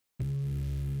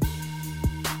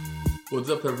What's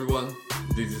up, everyone?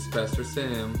 This is Pastor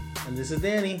Sam, And this is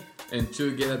Danny, and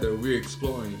together we're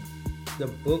exploring. the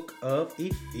book of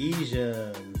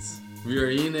Ephesians. We are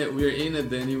in it,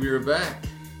 Danny. We are back.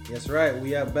 That's right,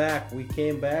 we are back. We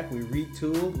came back, we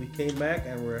retooled, we came back,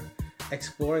 and we're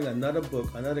exploring another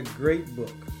book, another great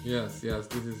book. Yes,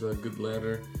 this is a good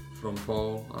letter from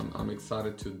Paul. I'm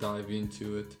excited to dive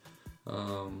into it.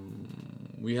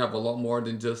 We have a lot more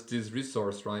than just this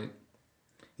resource, right?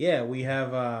 Yeah, we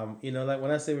have, like when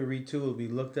I say we retooled, we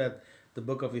looked at the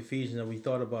book of Ephesians and we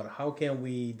thought about how can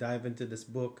we dive into this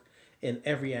book in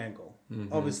every angle.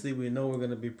 Mm-hmm. Obviously, we know we're going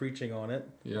to be preaching on it.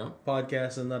 Yeah.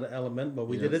 Podcast is another element, but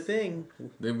we did a Yes. thing.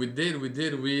 Then we did.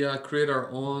 We create our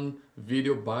own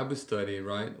video Bible study,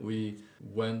 right? We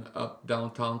went up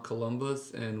downtown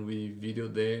Columbus and we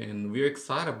videoed there, and we're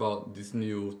excited about this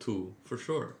new tool for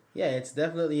sure. Yeah, it's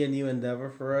definitely a new endeavor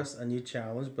for us, a new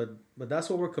challenge, but that's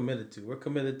what we're committed to. We're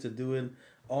committed to doing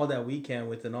all that we can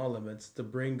within all limits to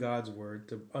bring God's word,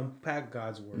 to unpack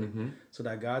God's word, so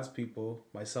that God's people,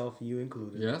 myself, you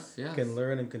included, Yes. can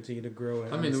learn and continue to grow.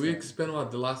 And We spent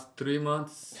the last 3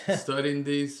 months studying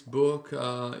this book.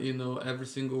 Every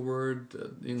single word.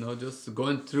 Just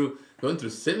going through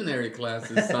seminary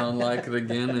classes. Sound like it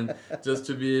again, and just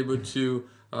to be able to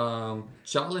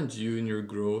challenge you in your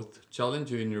growth,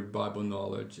 challenge you in your Bible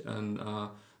knowledge, and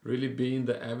really being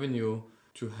the avenue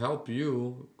to help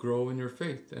you grow in your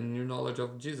faith and your knowledge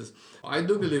of Jesus. I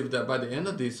do believe that by the end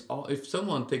of this, if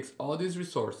someone takes all these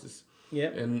resources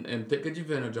and take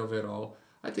advantage of it all,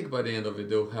 I think by the end of it,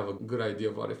 they'll have a good idea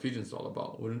of what Ephesians is all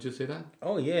about. Wouldn't you say that?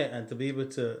 Oh, yeah, and to be able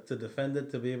to defend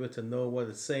it, to be able to know what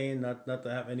it's saying, not to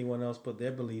have anyone else put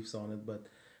their beliefs on it, but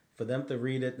for them to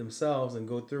read it themselves and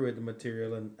go through it, the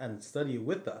material, and study it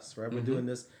with us, right? We're doing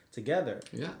this together.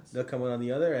 Yes. They'll come out on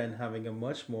the other end having a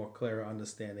much more clearer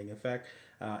understanding. In fact,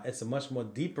 it's a much more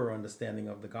deeper understanding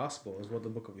of the gospel is what the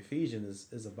book of Ephesians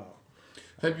is about.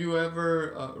 Have you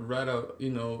ever read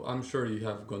I'm sure you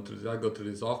have gone through this. I go through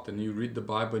this often. You read the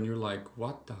Bible and you're like,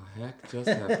 what the heck just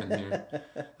happened here?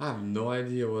 I have no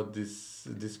idea what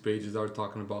these pages are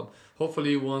talking about.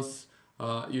 Hopefully once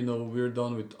we're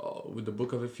done with the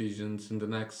book of Ephesians in the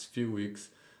next few weeks,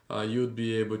 you'd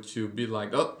be able to be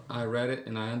like, oh, I read it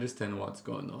and I understand what's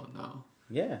going on now.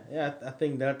 Yeah. I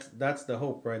think that's the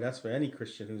hope, right? That's for any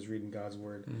Christian who's reading God's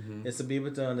word, is to be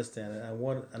able to understand it.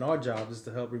 And our job is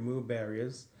to help remove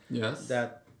barriers. Yes.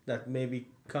 That maybe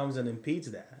comes and impedes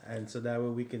that, and so that way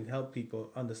we can help people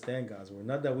understand God's word.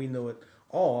 Not that we know it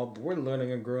all, but we're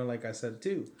learning and growing, like I said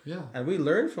too. Yeah. And we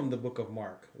learned from the book of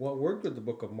Mark what worked with the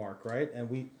book of Mark, right? And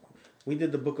we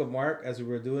did the book of Mark as we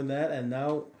were doing that, and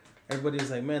now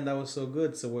everybody's like, man, that was so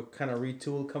good. So we're kind of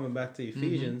retooled coming back to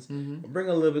Ephesians. We'll bring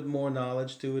a little bit more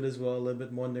knowledge to it as well, a little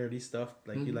bit more nerdy stuff,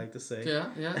 like you like to say.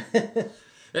 Yeah.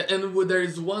 And there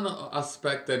is one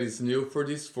aspect that is new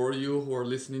for you who are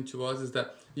listening to us, is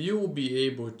that you will be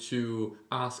able to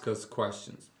ask us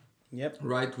questions. Yep.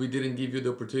 Right? We didn't give you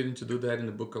the opportunity to do that in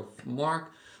the book of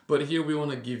Mark, but here we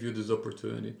want to give you this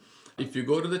opportunity. If you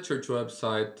go to the church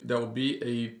website, there will be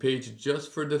a page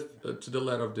just for to the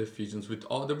letter of the Ephesians with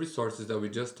all the resources that we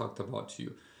just talked about to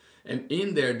you. And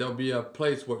in there'll be a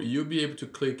place where you'll be able to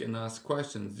click and ask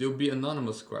questions. There'll be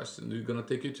anonymous questions. We're going to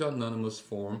take you to an anonymous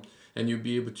form, and you'll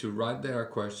be able to write there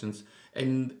questions.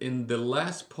 And in the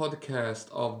last podcast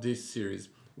of this series,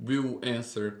 we will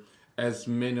answer as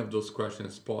many of those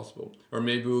questions as possible. Or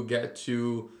maybe we'll get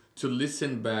to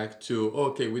listen back to,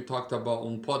 okay, we talked about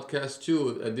on podcast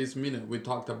 2 at this minute, we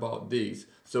talked about these.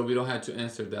 So we don't have to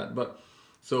answer that. But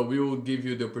so we will give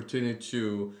you the opportunity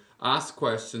to ask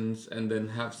questions and then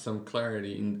have some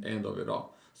clarity in the end of it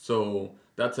all. So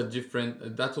that's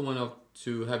one of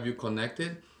to have you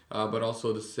connected, but also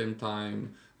at the same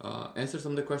time, answer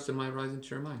some of the questions that might rise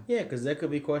into your mind. Yeah, because there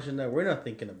could be questions that we're not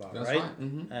thinking about, That's right?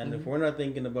 right. If we're not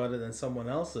thinking about it and someone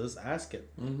else is, ask it.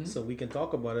 So we can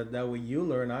talk about it. That way you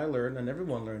learn, I learn, and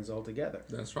everyone learns all together.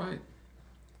 That's right.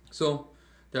 So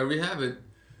there we have it.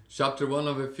 Chapter 1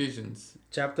 of Ephesians.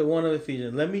 Chapter 1 of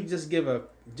Ephesians. Let me just give a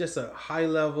high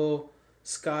level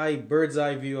bird's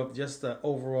eye view of just the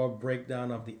overall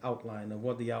breakdown of the outline of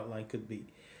what the outline could be.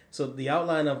 So the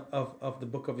outline of the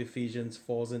book of Ephesians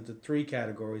falls into 3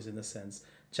 categories in a sense.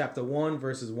 Chapter 1,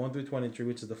 verses 1 through 23,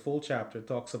 which is the full chapter,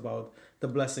 talks about the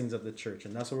blessings of the church.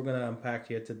 And that's what we're going to unpack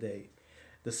here today.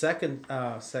 The second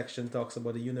section talks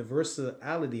about the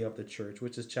universality of the church,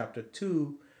 which is chapter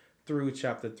 2 through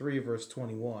chapter 3, verse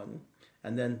 21.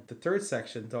 And then the third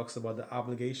section talks about the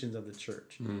obligations of the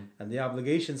church. And the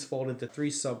obligations fall into 3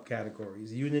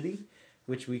 subcategories. Unity,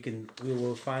 which we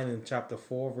will find in chapter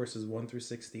 4, verses 1 through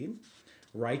 16.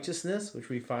 Righteousness, which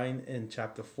we find in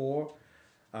chapter 4,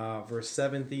 verse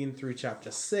 17 through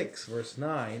chapter 6, verse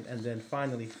 9, and then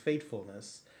finally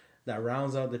faithfulness that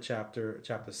rounds out the chapter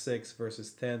 6,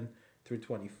 verses 10 through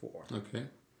 24. Okay.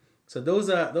 So those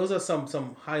are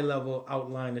some high level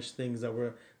outline-ish things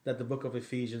that the book of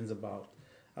Ephesians about.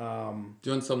 Do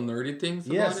you want some nerdy things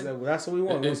Yes, about it? that's what we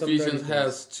want. Ephesians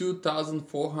has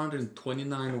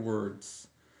 2,429 words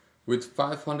with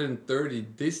 530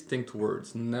 distinct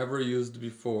words never used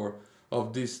before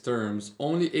of these terms.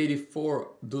 Only 84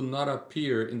 do not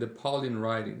appear in the Pauline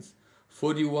writings.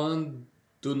 41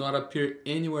 do not appear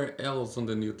anywhere else on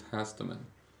the New Testament.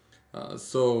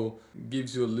 So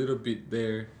gives you a little bit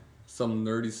there, some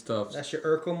nerdy stuff. That's your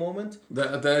Urkel moment?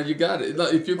 That you got it.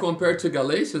 If you compare to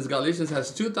Galatians, Galatians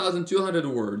has 2,200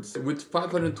 words with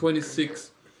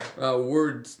 526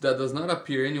 words that does not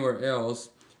appear anywhere else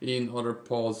in other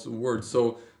Paul's words.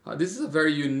 So this is a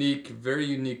very unique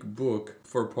book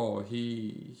for Paul.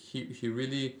 He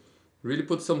really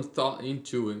put some thought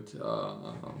into it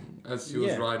as he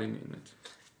was writing in it.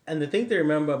 And the thing to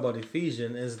remember about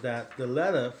Ephesians is that the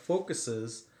letter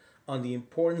focuses on the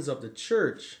importance of the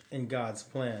church in God's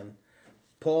plan.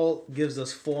 Paul gives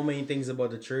us four main things about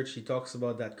the church. He talks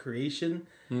about that creation,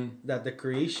 that the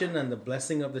creation and the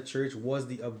blessing of the church was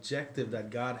the objective that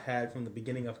God had from the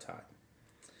beginning of time.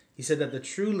 He said that the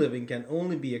true living can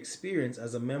only be experienced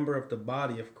as a member of the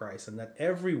body of Christ, and that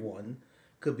everyone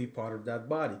could be part of that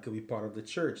body, could be part of the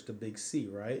church, the big C,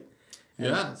 right? And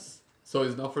yes. So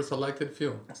it's not for selected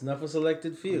few. It's not for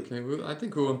selected few. Okay, I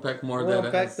think we'll unpack more We'll of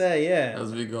unpack that that,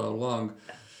 as we go along.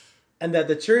 And that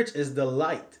the church is the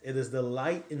light. It is the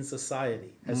light in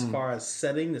society as far as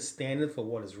setting the standard for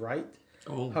what is right,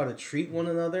 how to treat one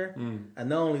another, and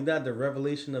not only that, the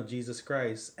revelation of Jesus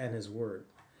Christ and his word.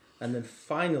 And then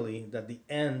finally, that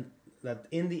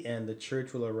in the end, the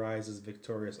church will arise as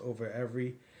victorious over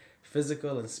every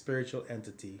physical and spiritual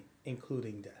entity,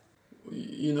 including death.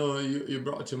 You know, you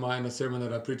brought to mind a sermon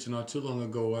that I preached not too long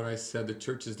ago where I said the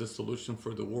church is the solution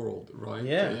for the world, right?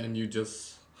 Yeah. And you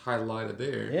just highlighted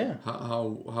there Yeah.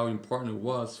 how important it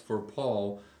was for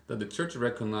Paul that the church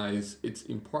recognize its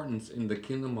importance in the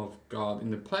kingdom of God, in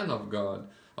the plan of God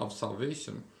of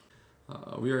salvation.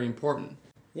 We are important.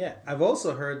 Yeah, I've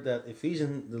also heard that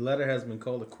Ephesians, the letter has been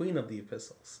called the queen of the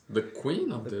epistles. The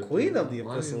queen of the queen of the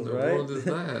epistles, right? right? What is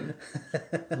that?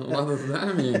 What does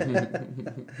that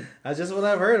mean? That's just what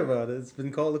I've heard about it. It's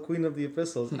been called the queen of the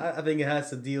epistles. I think it has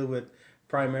to deal with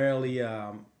primarily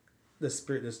this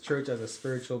church as a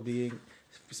spiritual being,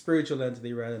 spiritual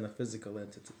entity rather than a physical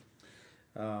entity.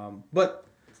 But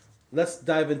let's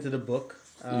dive into the book.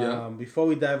 Before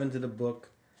we dive into the book,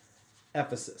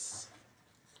 Ephesus.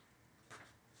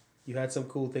 You had some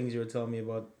cool things you were telling me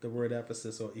about the word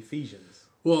Ephesus or Ephesians.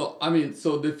 Well, I mean,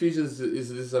 so the Ephesians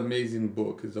is this amazing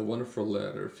book. It's a wonderful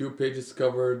letter. A few pages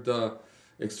covered the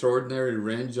extraordinary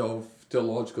range of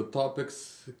theological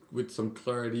topics with some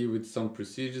clarity, with some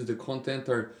precision. The content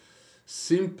are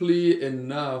simply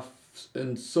enough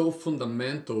and so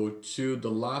fundamental to the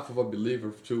life of a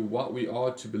believer, to what we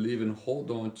ought to believe and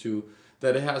hold on to,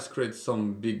 that it has created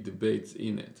some big debates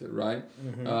in it, right?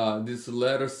 This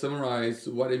letter summarizes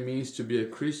what it means to be a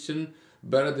Christian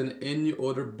better than any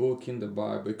other book in the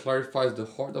Bible. It clarifies the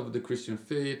heart of the Christian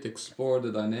faith, explores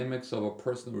the dynamics of a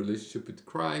personal relationship with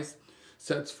Christ,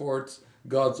 sets forth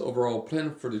God's overall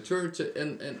plan for the church,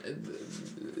 and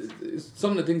some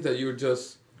of the things that you're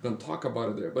just going to talk about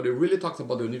it there. But it really talks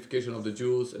about the unification of the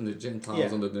Jews and the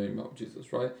Gentiles under the name of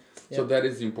Jesus, right? So that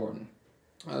is important.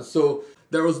 So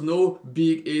there was no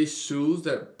big issues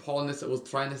that Paul was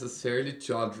trying necessarily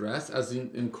to address, as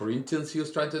in Corinthians he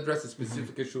was trying to address a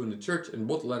specific issue in the church, in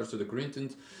both letters to the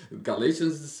Corinthians.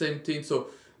 Galatians is the same thing.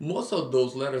 So most of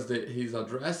those letters that he's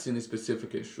addressing a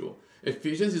specific issue.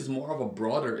 Ephesians is more of a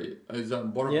broader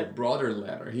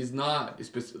letter. He's not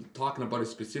talking about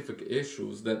specific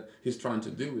issues that he's trying to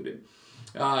do with it,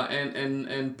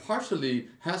 and partially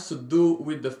has to do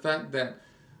with the fact that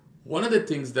one of the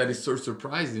things that is so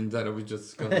surprising that we're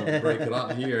just gonna break it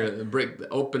out here, break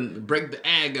the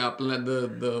egg up, and let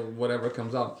the whatever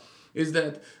comes out, is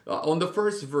that on the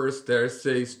first verse there it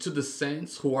says, to the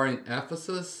saints who are in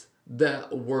Ephesus.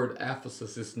 That word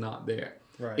Ephesus is not there.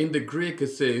 Right. In the Greek it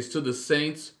says, to the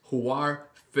saints who are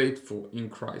faithful in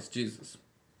Christ Jesus.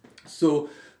 So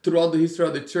throughout the history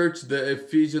of the church, the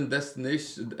Ephesian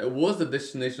destination was the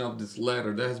destination of this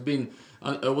letter. There has been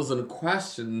it was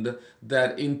unquestioned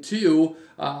that until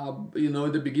in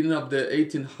the beginning of the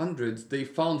 1800s, they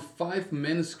found five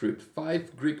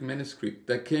Greek manuscripts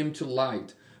that came to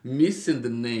light, missing the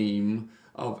name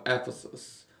of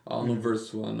Ephesus. on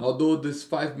verse 1. Although these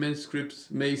 5 manuscripts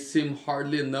may seem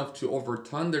hardly enough to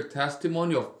overturn their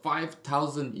testimony of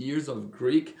 5,000 years of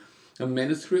Greek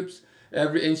manuscripts,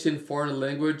 every ancient foreign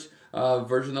language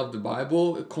version of the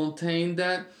Bible contained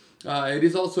that. It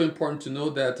is also important to know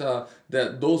that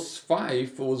those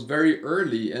 5 was very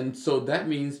early, and so that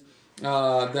means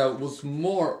that was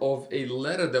more of a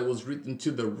letter that was written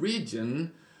to the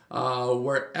region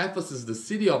where Ephesus, the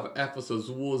city of Ephesus,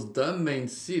 was the main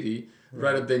city,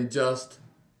 rather than just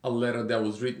a letter that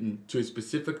was written to a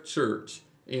specific church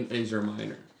in Asia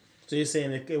Minor. So you're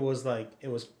saying it was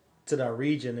to that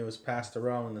region, it was passed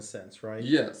around in a sense, right?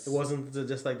 Yes. It wasn't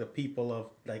just like the people of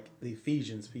like the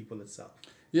Ephesians people itself.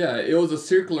 Yeah, it was a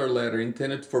circular letter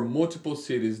intended for multiple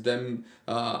cities that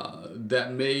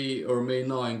may or may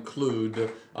not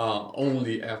include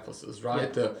only Ephesus,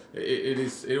 right? Yeah.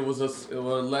 It was a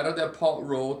letter that Paul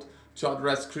wrote to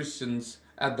address Christians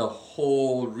at the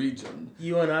whole region.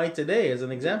 You and I today is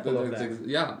an example of that.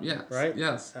 Yeah, yes, right?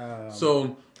 Yes.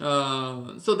 So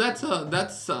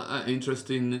that's an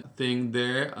interesting thing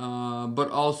there. But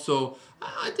also,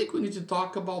 I think we need to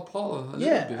talk about Paul a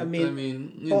little bit. I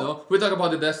mean, we talk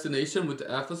about the destination with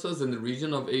Ephesus and the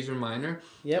region of Asia Minor.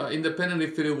 Yeah. Independent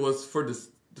if it was for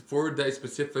that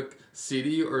specific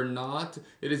city or not,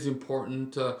 it is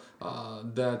important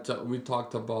that we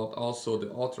talked about also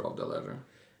the author of the letter.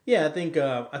 Yeah, I think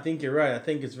you're right. I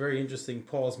think it's very interesting,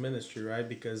 Paul's ministry, right?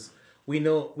 Because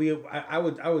I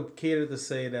would cater to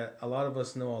say that a lot of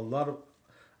us know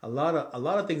a lot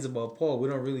of things about Paul. We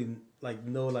don't really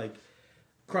know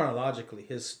chronologically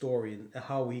his story and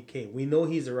how he came. We know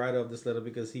he's the writer of this letter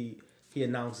because he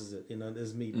announces it. This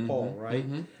is me, Paul, right?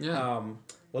 Yeah.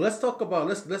 Well, let's talk about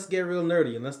let's get real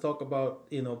nerdy and let's talk about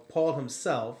Paul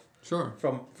himself. Sure.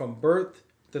 From birth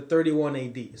to 31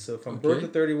 A.D. So from birth to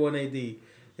 31 A.D.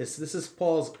 This is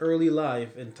Paul's early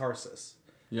life in Tarsus,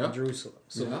 in Jerusalem.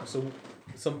 So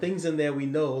some things in there we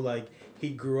know, like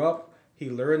he grew up, he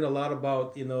learned a lot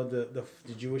about the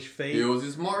Jewish faith. He was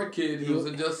a smart kid. He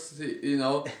wasn't just in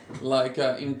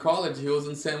college. He was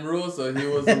in San Rosa. He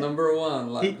was the number one.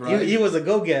 He was a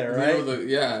go-getter, right?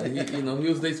 He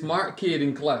was the smart kid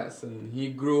in class, and he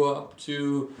grew up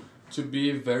to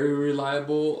be very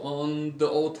reliable on the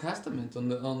Old Testament, on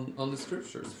the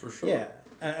scriptures, for sure. Yeah.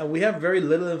 And we have very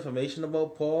little information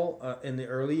about Paul in the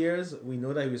early years. We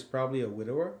know that he was probably a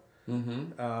widower.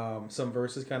 Mm-hmm. Some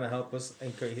verses kind of help us. He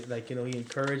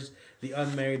encouraged the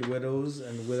unmarried widows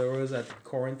and widowers at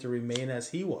Corinth to remain as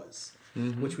he was,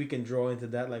 which we can draw into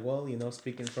that.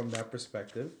 Speaking from that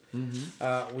perspective.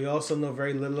 Mm-hmm. We also know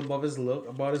very little about his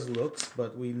looks,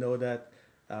 but we know that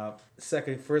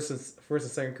First and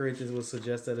Second Corinthians will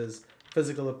suggest that his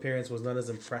physical appearance was not as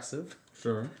impressive.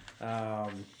 Sure.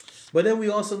 But then we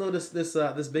also know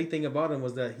this big thing about him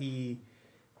was that he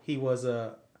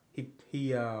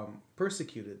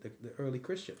persecuted the early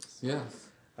Christians. Yes.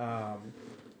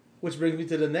 Which brings me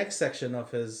to the next section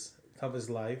of his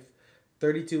life,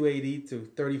 32 AD to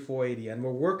 34 AD, and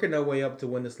we're working our way up to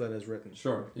when this letter is written.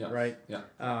 Sure. Yeah. Right.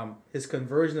 Yeah. His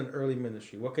conversion and early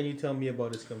ministry. What can you tell me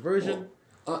about his conversion?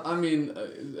 Well,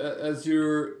 as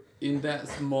you're in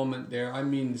that moment there,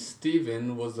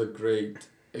 Stephen was a great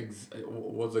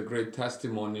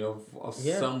testimony of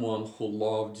someone who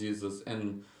loved Jesus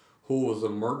and who was a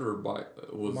martyr.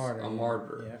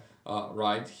 Yeah.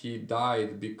 Right? He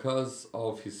died because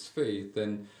of his faith,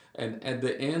 and at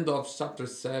the end of chapter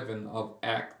 7 of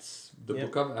Acts, the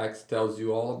book of Acts tells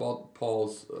you all about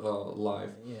Paul's life.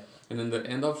 Yeah. And in the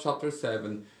end of chapter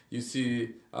 7, you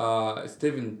see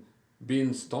Stephen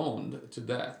being stoned to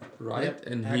death, right? Yep.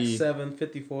 And Acts 7,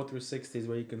 54 through 60 is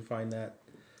where you can find that.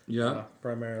 Yeah.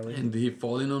 Primarily. And he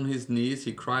falling on his knees,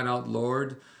 he cried out,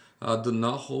 "Lord, do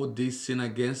not hold this sin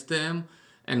against them."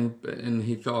 And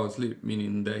he fell asleep,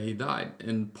 meaning that he died.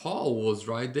 And Paul was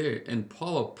right there, and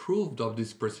Paul approved of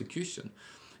this persecution.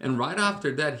 And right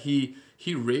after that, he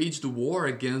waged war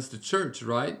against the church,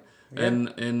 right?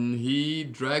 Yep. And he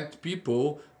dragged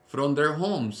people from their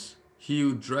homes.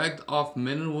 He dragged off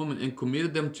men and women and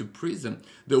committed them to prison.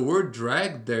 The word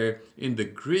 "drag" there in the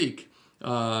Greek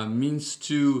means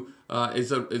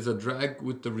is a drag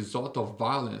with the result of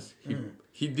violence.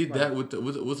 He did that with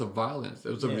a violence.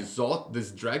 It was a result.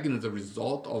 This dragging is a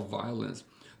result of violence.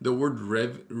 The word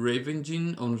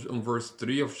ravaging on verse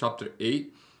 3 of chapter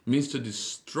 8 means to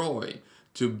destroy,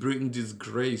 to bring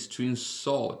disgrace, to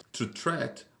insult, to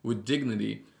treat with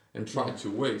dignity, and try to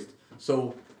waste.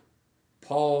 So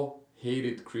Paul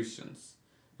hated Christians,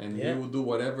 and he will do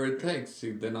whatever it takes.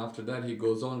 Then after that, he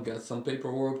goes on, gets some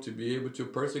paperwork to be able to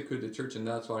persecute the church, and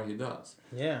that's what he does.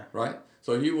 Yeah. Right?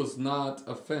 So he was not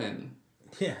a fan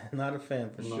Yeah, not a fan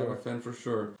for Not sure. a fan for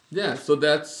sure. Yeah, so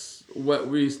that's what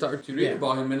we start to read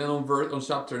about him. And then on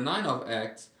chapter 9 of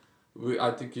Acts,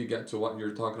 I think you get to what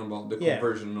you're talking about, the Yeah.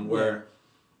 conversion, where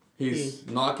he's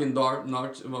knocking door,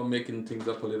 well, making things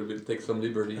up a little bit, take some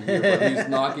liberty here, but he's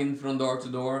knocking from door to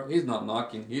door. He's not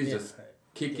knocking, he's just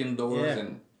kicking doors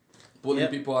and pulling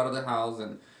people out of the house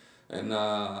and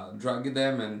dragging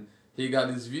them. And he got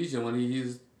his vision when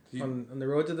he on the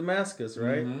road to Damascus,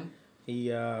 right?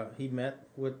 Mm-hmm. He met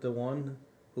with the one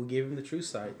who gave him the true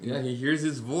sight. Yeah, he hears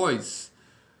his voice,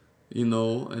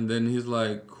 and then he's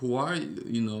like, "Who are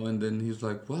you?" And then he's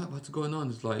like, What's going on?"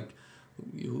 He's like,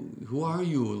 "Who are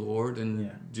you, Lord?"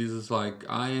 And Jesus like,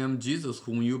 "I am Jesus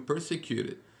whom you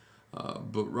persecuted.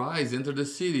 But rise, enter the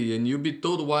city, and you'll be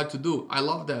told what to do." I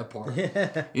love that part.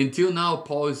 Until now,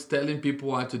 Paul is telling people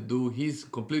what to do. He's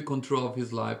in complete control of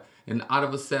his life. And out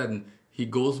of a sudden, he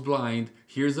goes blind,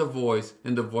 hears a voice,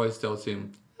 and the voice tells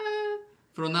him,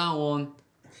 "From now on,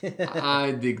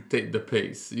 I dictate the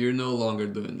pace. You're no longer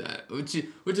doing that." Which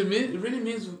really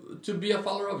means to be a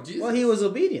follower of Jesus. Well, he was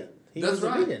obedient. That's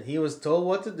right. Obedient. He was told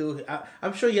what to do.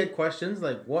 I'm sure he had questions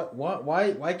like,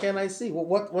 why can't I see?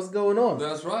 What's going on?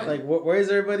 That's right. Like, where is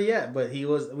everybody at? But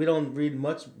we don't read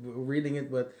much reading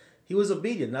it, but he was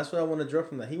obedient. That's what I want to draw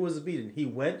from that. He was obedient. He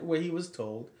went where he was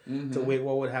told to wait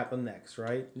what would happen next,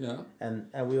 right? Yeah. And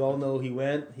we all know he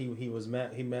went. He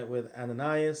met with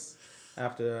Ananias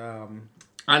after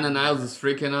Ananias is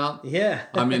freaking out. Yeah.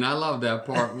 I mean, I love that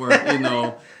part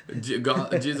where,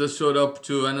 Jesus showed up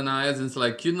to Ananias and it's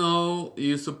like,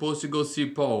 you're supposed to go see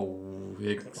Paul.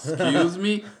 Excuse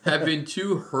me? Haven't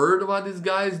you heard what this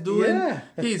guy is doing? Yeah.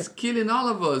 He's killing all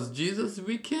of us. Jesus,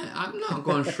 I'm not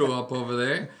going to show up over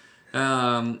there.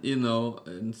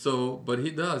 And so, but he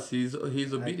does. He's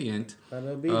obedient.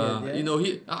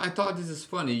 I thought this is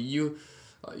funny.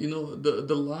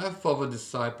 The life of a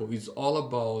disciple is all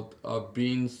about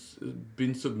being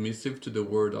submissive to the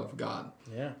word of God.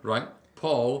 Yeah. Right?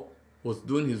 Paul was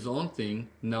doing his own thing.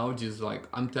 Now Jesus like,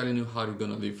 "I'm telling you how you're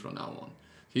going to live from now on.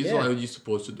 Here's what you're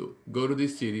supposed to do. Go to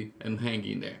this city and hang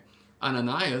in there."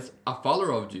 Ananias, a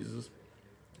follower of Jesus,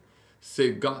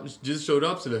 said, "God," Jesus showed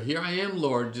up, said, "Here I am,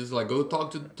 Lord." Just like, "Go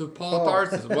talk to Paul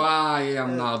Tarsus." "Why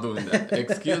am not doing that?"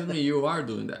 "Excuse me, you are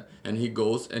doing that." And he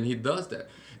goes and he does that.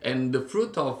 And the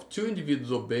fruit of two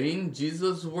individuals obeying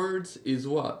Jesus' words is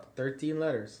what? 13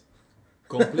 letters.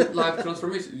 Complete life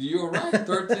transformation. You're right,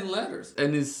 13 letters.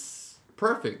 And it's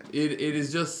perfect. It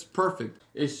is just perfect.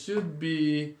 It should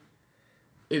be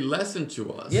a lesson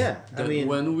to us. Yeah. That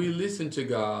when we listen to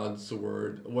God's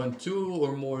word, when two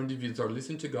or more individuals are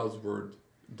listening to God's word,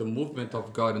 the movement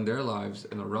of God in their lives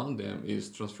and around them is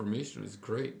transformation. It's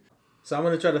great. So I'm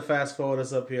going to try to fast forward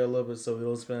us up here a little bit so we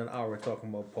don't spend an hour talking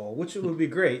about Paul, which would be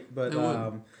great. But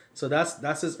so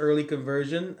that's his early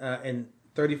conversion. In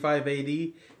 35 AD,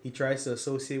 he tries to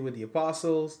associate with the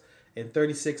apostles. In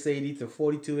 36 AD to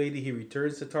 42 AD, he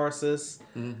returns to Tarsus.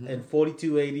 In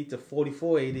 42 AD to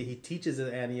 44 AD, he teaches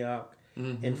at Antioch.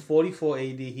 In 44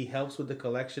 AD, he helps with the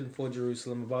collection for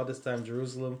Jerusalem. About this time,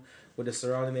 Jerusalem, with the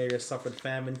surrounding area, suffered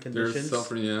famine conditions. They're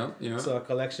suffering, yeah. So a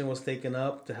collection was taken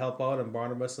up to help out, and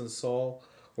Barnabas and Saul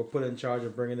were put in charge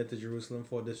of bringing it to Jerusalem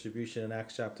for distribution in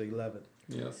Acts chapter 11.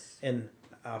 Yes. In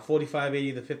 45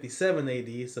 AD to 57 AD,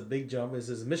 it's a big jump, is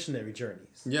his missionary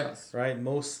journeys. Yes. Right?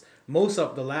 Most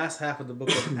of the last half of the book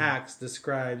of Acts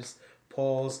describes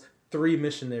Paul's 3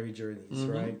 missionary journeys,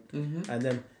 right? And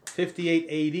then 58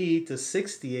 AD to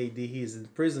 60 AD, he's in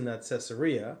prison at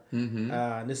Caesarea.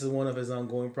 And this is one of his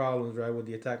ongoing problems, right, with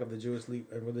the attack of the Jewish and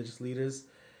religious leaders.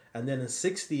 And then in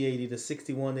 60 AD to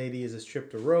 61 AD is his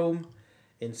trip to Rome.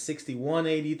 In 61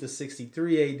 AD to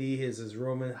 63 AD is his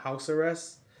Roman house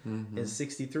arrest. In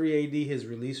 63 AD, his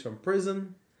release from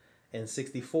prison. In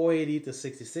 64 AD to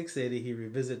 66 AD, he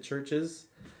revisits churches.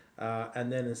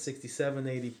 And then in 67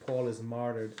 AD, Paul is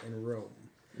martyred in Rome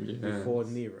before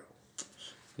Nero.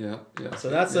 Yeah. So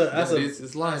that's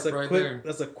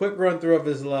a quick run through of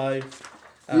his life.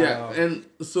 And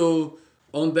so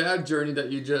on that journey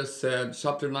that you just said,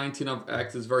 chapter 19 of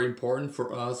Acts is very important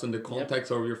for us in the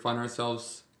context where we find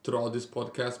ourselves throughout this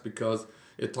podcast, because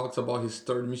it talks about his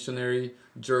third missionary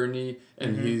journey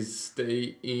and his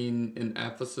stay in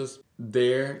Ephesus.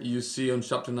 There you see on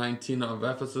chapter 19 of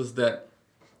Ephesus that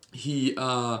he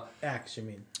Acts, you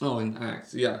mean? Oh, in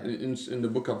Acts, yeah, in the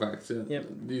book of Acts. Yep.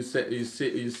 You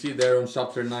see there on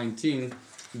chapter 19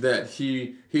 that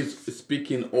he's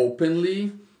speaking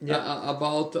openly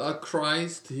about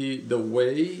Christ. The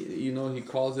way, he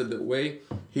calls it the way.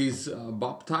 He's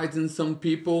baptizing some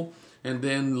people, and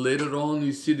then later on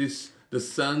you see the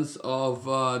sons of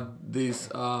this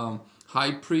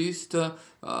high priest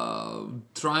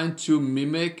trying to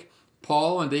mimic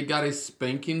Paul, and they got a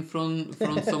spanking from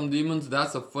some demons.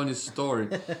 That's a funny story.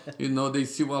 They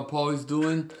see what Paul is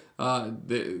doing.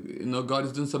 God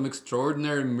is doing some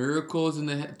extraordinary miracles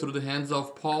through the hands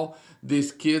of Paul.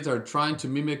 These kids are trying to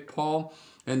mimic Paul,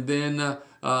 and then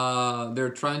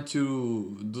they're trying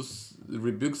to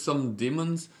rebuke some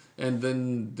demons, and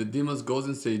then the demons goes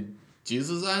and say,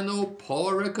 Jesus I know, Paul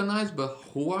I recognize, but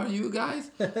who are you guys?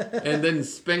 And then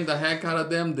spank the heck out of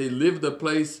them. They leave the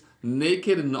place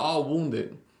naked and all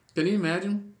wounded. Can you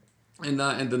imagine? And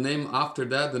the name after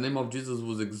that, the name of Jesus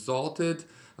was exalted,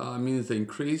 means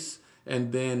increase.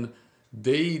 And then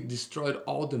they destroyed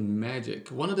all the magic.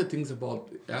 One of the things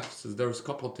about Ephesus, there was a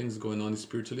couple of things going on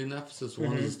spiritually in Ephesus.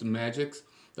 One is the magics.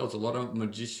 There was a lot of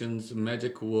magicians.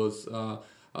 Magic was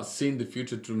seeing the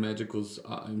future through magic was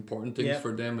important things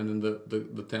for them. And then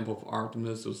the temple of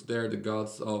Artemis was there, the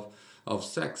gods of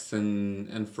sex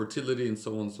and fertility and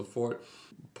so on and so forth.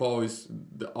 Paul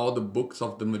all the books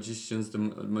of the magicians, the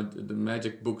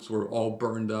magic books were all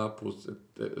burned up.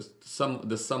 The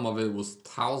sum of it was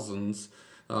thousands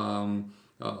of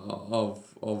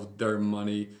their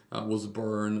money was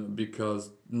burned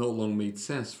because no longer made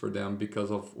sense for them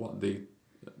because of what they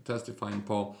testify in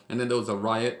Paul. And then there was a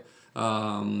riot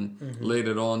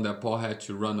later on that Paul had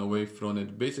to run away from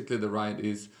it. Basically, the riot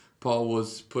is Paul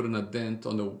was putting a dent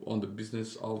on the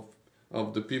business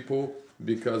of the people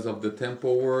because of the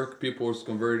temple work. People was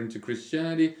converting to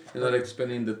Christianity and not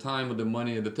expending the time or the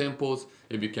money at the temples.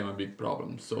 It became a big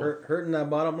problem. So hurting that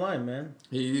bottom line, man.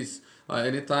 He's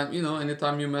anytime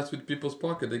you mess with people's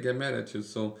pocket, they get mad at you.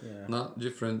 So not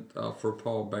different for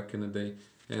Paul back in the day,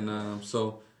 and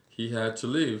so he had to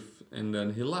leave, and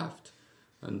then he left,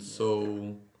 and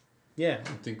so. Yeah,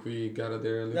 I think we got it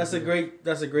there. That's a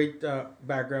great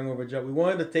background over Joe. We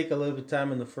wanted to take a little bit of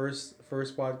time in the first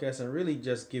podcast and really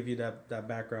just give you that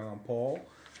background on Paul.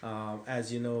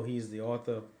 As you know, he's the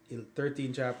author of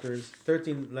 13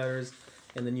 letters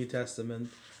in the New Testament.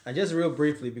 And just real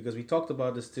briefly, because we talked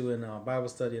about this too in our Bible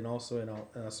study and also in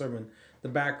our sermon, the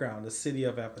background, the city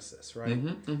of Ephesus, right?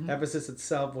 Ephesus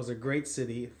itself was a great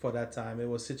city for that time. It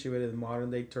was situated in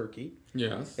modern-day Turkey.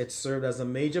 Yes. It served as a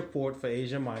major port for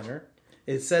Asia Minor.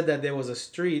 It said that there was a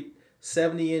street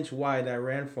 70-inch wide that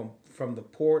ran from the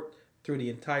port through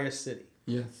the entire city.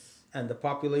 Yes. And the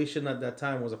population at that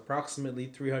time was approximately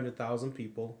 300,000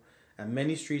 people. And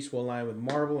many streets were lined with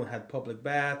marble and had public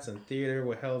baths, and theater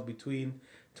were held between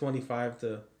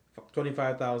 25,000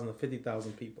 to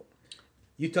 50,000 people.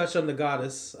 You touched on the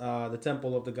goddess, the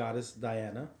temple of the goddess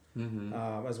Diana,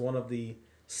 as one of the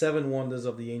 7 wonders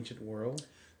of the ancient world.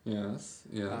 Yes.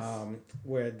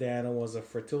 Where Diana was a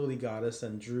fertility goddess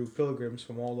and drew pilgrims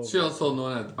from all over. She also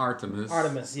known as Artemis.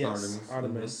 Artemis, yes.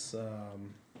 Artemis.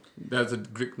 That's a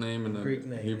Greek name and a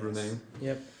Hebrew name.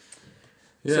 Yep.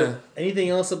 Yeah. So, anything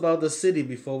else about the city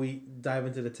before we dive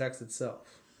into the text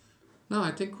itself? No, I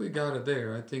think we got it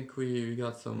there. I think we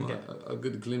got some a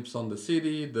good glimpse on the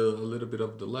city, a little bit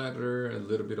of the letter, a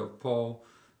little bit of Paul.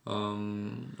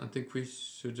 I think we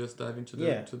should just dive into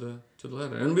the to the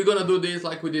letter, and we're gonna do this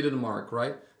like we did in Mark,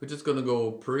 right? We're just gonna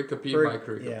go pericope by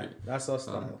pericope. Yeah, that's our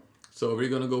style. So we're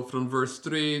gonna go from verse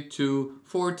 3 to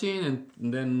 14, and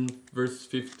then verse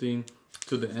 15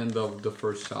 to the end of the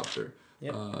first chapter,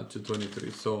 to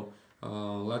 23. So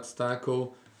let's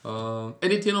tackle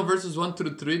anything on verses 1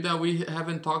 through 3 that we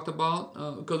haven't talked about,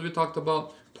 because we talked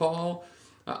about Paul.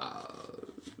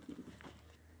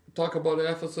 Talk about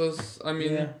Ephesus. I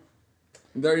mean,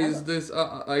 there is this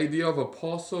idea of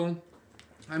apostle.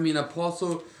 I mean,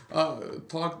 apostle.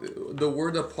 The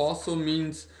word apostle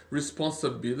means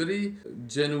responsibility,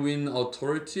 genuine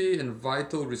authority, and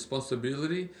vital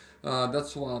responsibility.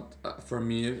 That's what for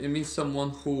me it means. Someone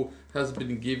who has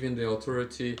been given the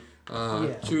authority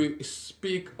to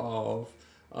speak of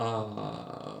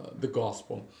the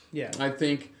gospel. Yeah, I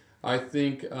think.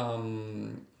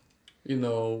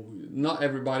 Not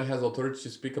everybody has authority to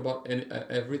speak about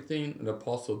everything. The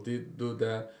apostle did do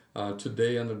that.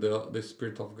 Today, under the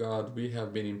Spirit of God, we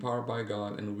have been empowered by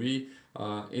God, and we,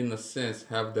 in a sense,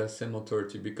 have that same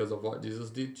authority because of what Jesus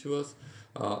did to us.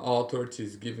 All authority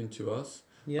is given to us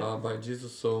by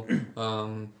Jesus. So,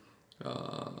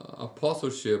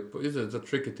 apostleship is a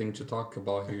tricky thing to talk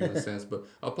about here in a sense, but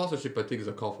apostleship, I think, is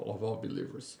a call of all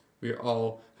believers. We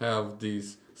all have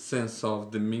this sense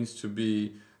of the means to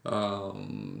be.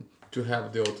 To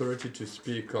have the authority to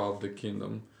speak of the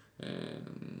kingdom,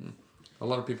 and a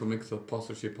lot of people mix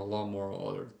apostleship a lot more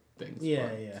other things.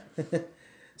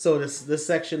 So this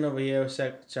section over here,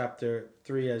 chapter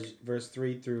 3, as verse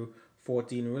 3 through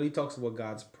 14 really talks about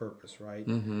God's purpose, right?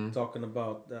 Talking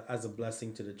about as a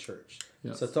blessing to the church.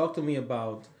 Yes. So talk to me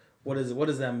about what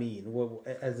does that mean? What,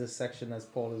 as this section as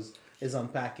Paul is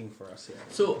unpacking for us here.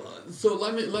 So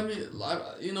let me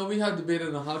we have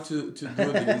debated on how to do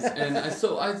this, and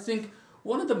I think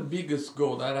one of the biggest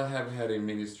goals that I have had in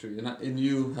ministry, and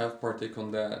you have partaken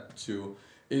on that too,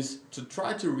 is to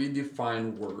try to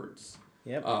redefine words.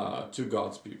 Yep. To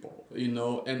God's people,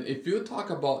 and if you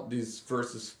talk about these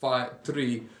verses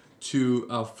 3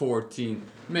 to 14,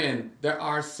 man, there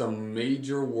are some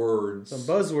major words, some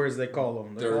buzzwords they call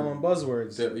them. They call them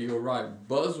buzzwords. You're right,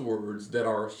 buzzwords that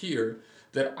are here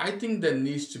that I think that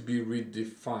needs to be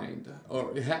redefined,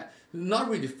 or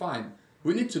not redefined.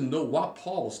 We need to know what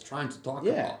Paul's trying to talk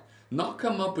about. Not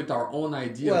come up with our own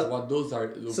ideas what those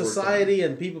are. Society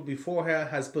and people before her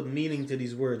has put meaning to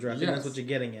these words, right? I think that's what you're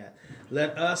getting at.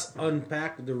 Let us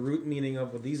unpack the root meaning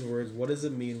of these words. What does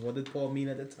it mean? What did Paul mean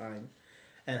at the time?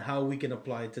 And how we can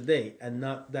apply it today. And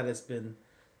not that it's been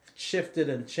shifted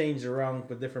and changed around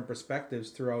with different perspectives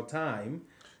throughout time.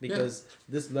 Because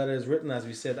this letter is written, as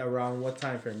we said, around what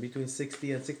time frame? Between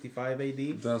 60 and 65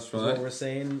 AD? That's right. Is what we're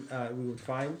saying we would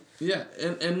find. Yeah,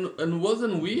 and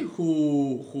wasn't we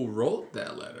who wrote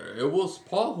that letter? It was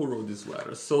Paul who wrote this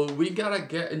letter. So we got to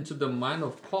get into the mind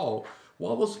of Paul.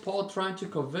 What was Paul trying to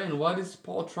convey? And what is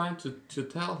Paul trying to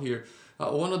tell here?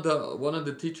 One of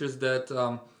the teachers that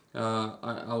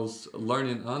I was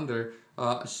learning under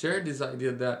shared this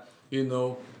idea that,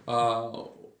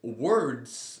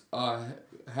 words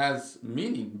has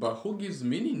meaning, but who gives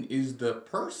meaning is the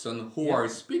person who are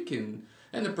speaking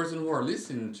and the person who are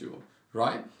listening to,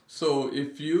 right? So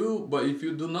if you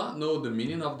do not know the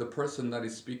meaning of the person that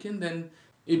is speaking, then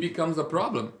it becomes a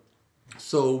problem.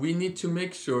 So we need to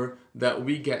make sure that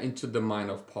we get into the mind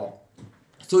of Paul.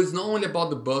 So it's not only about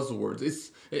the buzzwords;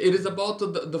 it is about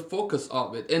the focus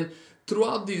of it. And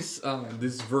throughout these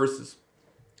verses,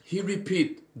 he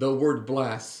repeats the word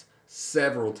 "bless"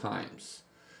 several times.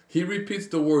 He repeats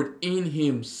the word "in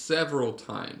him" several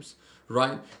times,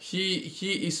 right? He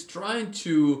is trying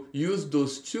to use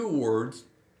those two words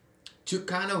to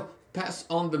kind of pass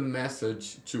on the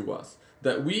message to us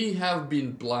that we have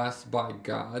been blessed by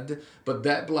God, but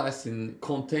that blessing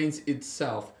contains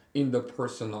itself in the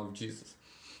person of Jesus.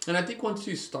 And I think once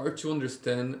you start to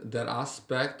understand that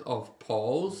aspect of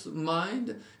Paul's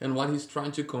mind and what he's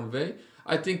trying to convey,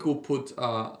 I think we'll put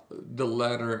the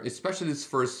letter, especially these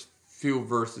first few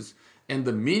verses, and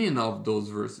the meaning of those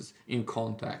verses in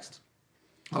context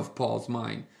of Paul's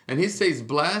mind. And he says,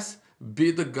 "Blessed be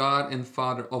the God and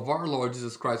Father of our Lord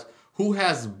Jesus Christ, who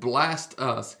has blessed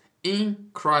us in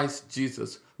Christ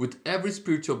Jesus with every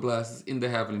spiritual blessing in the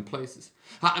heavenly places."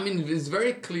 I mean, it's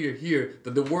very clear here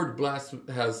that the word "blessed"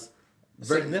 has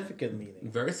very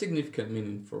significant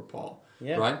meaning for Paul,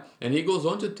 right? And he goes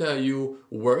on to tell you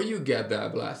where you get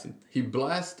that blessing. He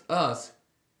blessed us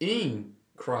in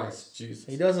Christ Jesus.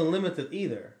 He doesn't limit it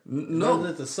either. No. He doesn't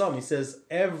limit it to some. He says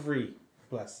every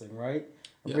blessing, right?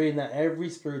 I'm reading that every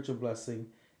spiritual blessing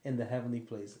in the heavenly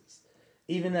places.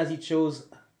 Even as he chose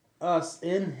us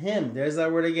in him. There's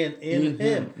that word again, in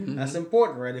him. Mm-hmm. That's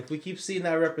important, right? If we keep seeing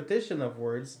that repetition of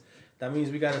words, that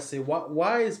means we got to say,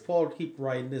 why is Paul keep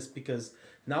writing this? Because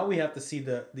now we have to see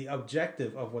the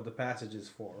objective of what the passage is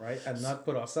for, right? And not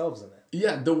put ourselves in it.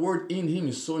 Yeah, the word "in him"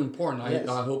 is so important. Yes.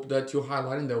 I hope that you're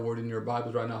highlighting that word in your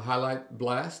Bible right now. Highlight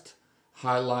 "blessed,"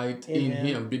 highlight in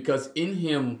him. Because in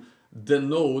him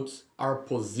denotes our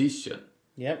position.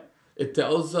 Yep. It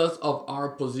tells us of our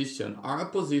position. Our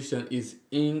position is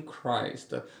in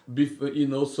Christ. So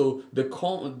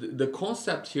the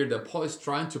concept here that Paul is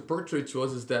trying to portray to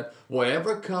us is that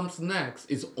whatever comes next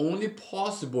is only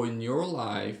possible in your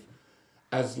life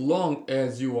as long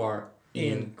as you are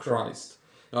in Christ.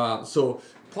 So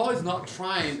Paul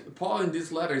in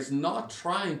this letter is not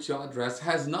trying to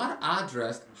has not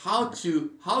addressed how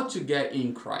to get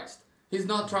in Christ. He's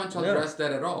not trying to address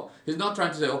that at all. He's not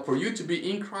trying to say, for you to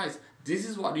be in Christ, this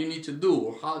is what you need to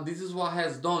do, or this is what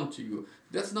has done to you.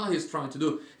 That's not what he's trying to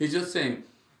do. He's just saying,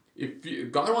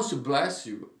 God wants to bless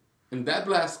you, and that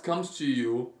bless comes to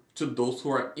you to those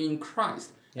who are in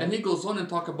Christ. Yeah. And he goes on and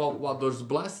talk about what those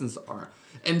blessings are.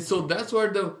 And so that's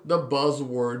where the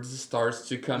buzzwords starts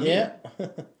to come in.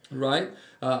 Right?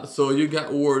 So you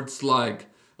got words like,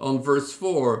 on verse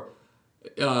 4,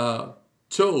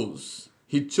 chose.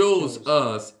 He chose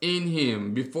us in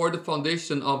him before the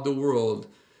foundation of the world,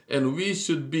 and we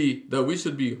should be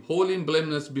holy and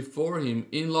blameless before him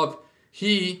in love.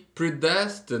 He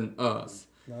predestined us.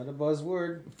 Not a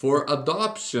buzzword. For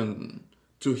adoption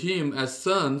to him as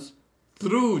sons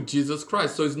through Jesus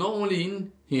Christ. So it's not only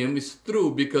in him, it's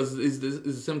through, because it's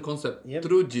the same concept. Yep.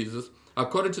 Through Jesus,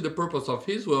 according to the purpose of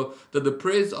his will, that the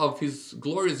praise of his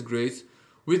glorious grace,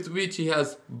 with which he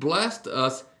has blessed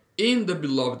us in the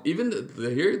beloved. Even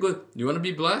here you go. You want to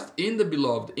be blessed in the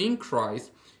beloved, in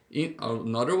Christ. In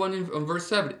another one in verse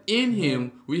 7. In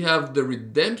him we have the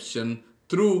redemption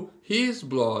through his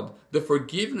blood, the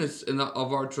forgiveness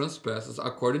of our trespasses,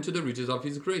 according to the riches of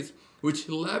his grace, which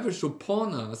he lavished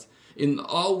upon us in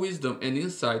all wisdom and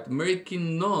insight,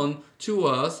 making known to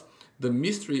us the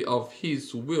mystery of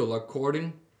his will,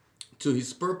 according to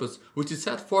his purpose, which is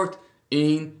set forth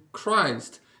in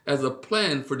Christ as a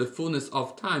plan for the fullness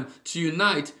of time, to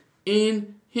unite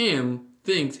in him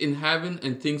things in heaven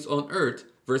and things on earth.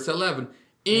 Verse 11.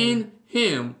 In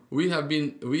him we have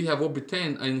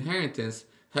obtained an inheritance,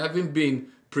 having been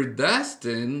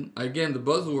predestined, again the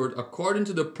buzzword, according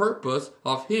to the purpose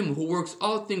of him who works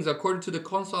all things according to the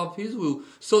counsel of his will,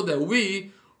 so that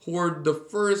we who were the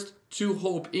first to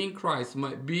hope in Christ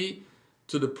might be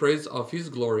to the praise of his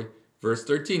glory. Verse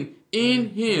 13. In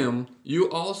him you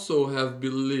also have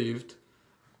believed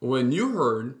when you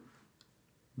heard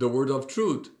the word of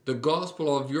truth, the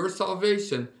gospel of your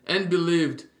salvation, and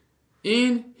believed.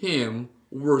 In him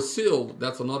were sealed,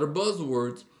 that's another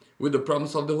buzzword, with the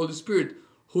promise of the Holy Spirit,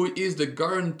 who is the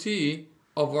guarantee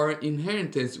of our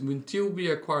inheritance until we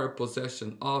acquire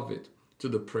possession of it, to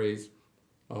the praise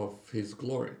of his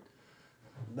glory.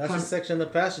 That's a section of the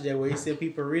passage there where you see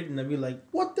people reading and be like,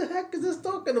 what the heck is this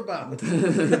talking about?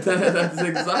 That's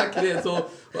exactly it. So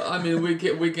I mean, we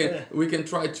can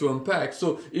try to unpack.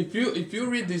 So if you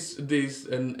read this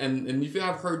and if you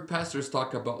have heard pastors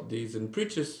talk about these and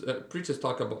preachers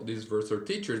talk about this verse, or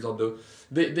teachers, although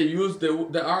they use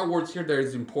the R words here that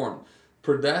is important: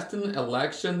 predestined,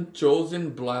 election, chosen,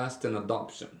 blessed, and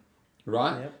adoption.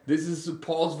 Right? Yep. This is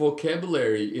Paul's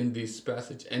vocabulary in this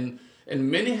passage, and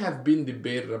many have been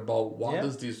debated about what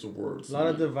does these words mean. A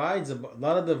lot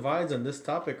of divides on this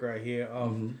topic right here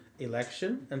of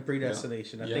election and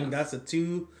predestination. I think that's the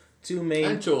two main,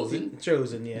 and chosen.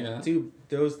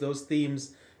 Those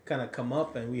themes kind of come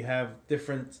up, and we have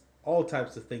all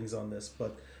types of things on this.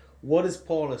 But what is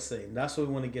Paul saying? That's what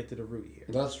we want to get to the root here.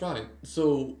 That's right.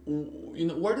 So,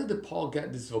 where did Paul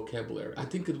get this vocabulary? I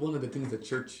think it's one of the things that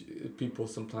church people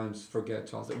sometimes forget,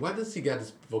 Charles. Why does he get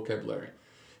this vocabulary?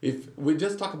 If we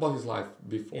just talk about his life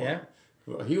before,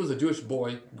 he was a Jewish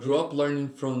boy, grew up learning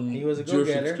from Jewish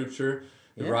scripture,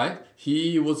 right?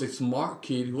 He was a smart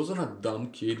kid. He wasn't a dumb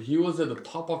kid. He was at the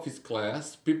top of his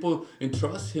class. People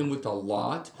entrust him with a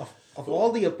lot. Of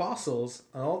all the apostles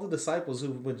and all the disciples who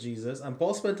were with Jesus, and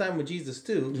Paul spent time with Jesus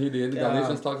too. He did.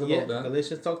 Galatians talks about that.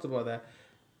 Galatians talked about that.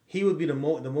 He would be the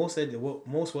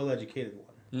most well-educated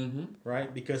one,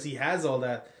 right? Because he has all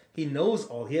that. He knows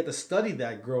all. He had to study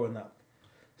that growing up.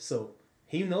 So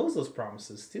he knows those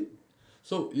promises too.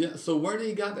 So so where did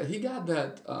he got that? He got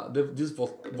that this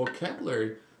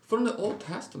vocabulary from the Old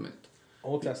Testament.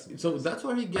 Old Testament. So that's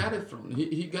where he got it from.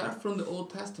 He got it from the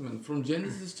Old Testament, from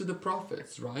Genesis to the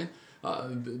prophets, right?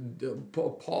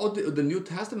 The New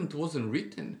Testament wasn't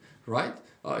written, right?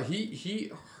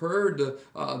 He heard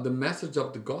the message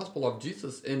of the gospel of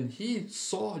Jesus, and he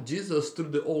saw Jesus through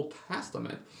the Old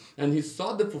Testament, and he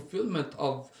saw the fulfillment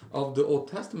of the Old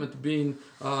Testament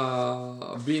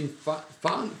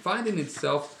finding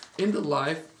itself in the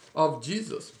life of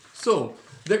Jesus. So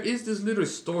there is this little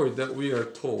story that we are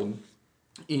told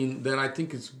that I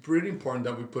think is pretty important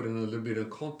that we put in a little bit of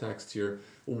context here.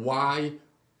 Why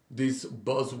these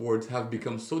buzzwords have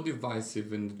become so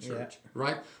divisive in the church,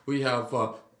 right? We have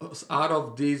out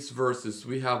of these verses,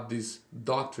 we have this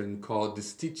doctrine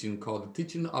this teaching called the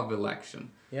teaching of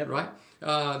election, right?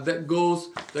 That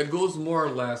goes more or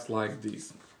less like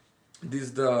this.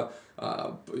 It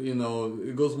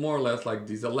goes more or less like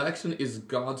this. Election is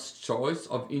God's choice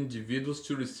of individuals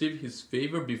to receive his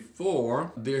favor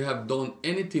before they have done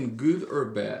anything good or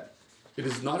bad. It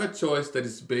is not a choice that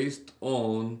is based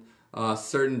on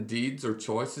certain deeds or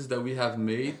choices that we have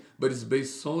made, but it's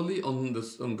based solely on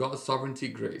God's sovereignty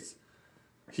grace.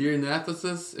 Here in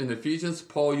Ephesians,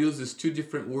 Paul uses two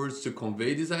different words to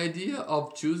convey this idea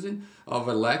of choosing, of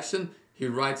election. He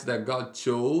writes that God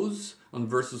chose on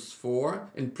verses 4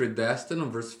 and predestined on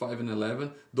verse 5 and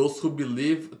 11 those who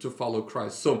believe to follow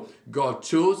Christ. So God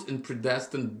chose and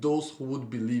predestined those who would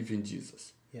believe in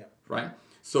Jesus. Right?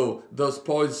 So thus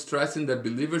Paul is stressing that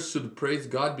believers should praise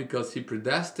God because he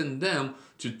predestined them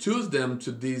to choose them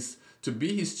to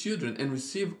be his children and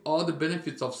receive all the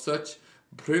benefits of such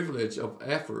privilege of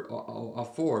effort or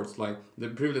affords, like the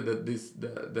privilege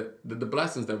that the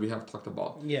blessings that we have talked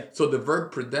about. Yeah. So the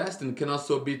verb predestined can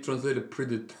also be translated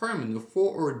predetermined,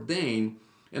 foreordained,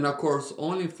 and of course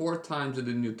only 4 times in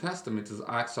the New Testament is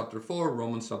Acts chapter 4,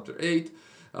 Romans chapter 8,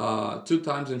 2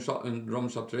 times in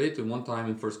Romans chapter 8, and 1 time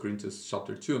in 1 Corinthians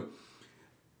chapter 2.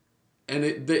 And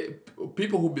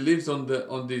people who believes on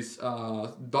this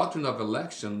doctrine of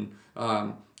election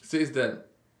says that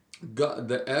God,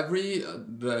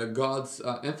 the God's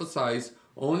emphasize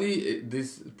only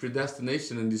this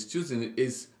predestination and this choosing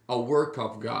is a work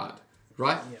of God,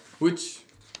 right? Yeah. Which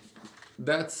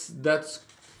that's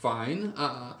fine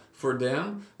for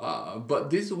them, but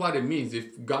this is what it means.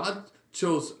 If God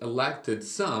elected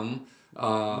some,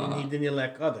 And he didn't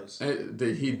elect others.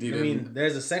 he didn't. I mean,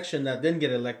 there's a section that didn't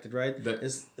get elected, right?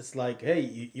 It's like,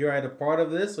 hey, you're either part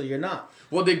of this or you're not.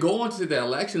 Well, they go on to the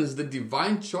election is the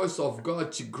divine choice of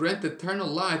God to grant eternal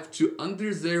life to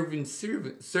undeserving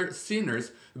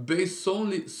sinners based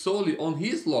solely on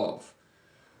His love.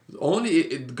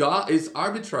 God is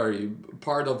arbitrary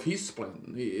part of His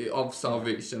plan of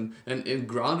salvation and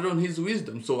grounded on His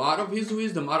wisdom. So out of His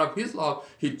wisdom, out of His love,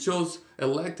 He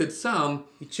elected some.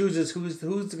 He chooses who's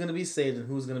going to be saved and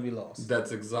who's going to be lost.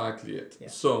 That's exactly it. Yeah.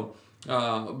 So,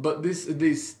 but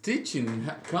this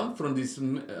teaching come from this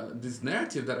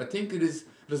narrative that I think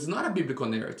it's not a biblical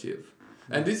narrative,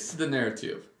 and this is the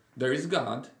narrative. There is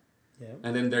God,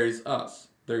 and then there is us.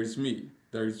 There is me.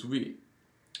 There is we.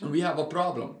 And we have a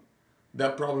problem.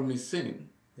 That problem is sin.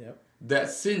 Yep. That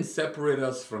sin separates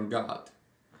us from God.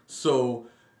 So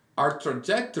our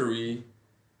trajectory,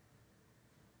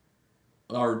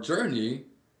 our journey,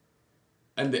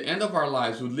 and the end of our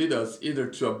lives would lead us either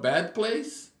to a bad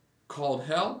place called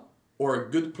hell or a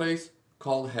good place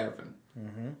called heaven.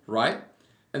 Mm-hmm. Right?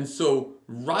 And so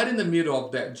right in the middle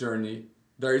of that journey,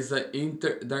 there is an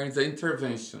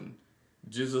intervention.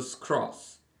 Jesus'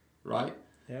 cross. Right?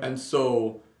 Yep. And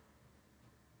so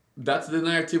that's the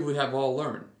narrative we have all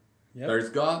learned. Yep. There's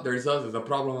God, there's us, there's a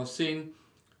problem of sin.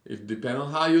 It depends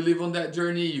on how you live on that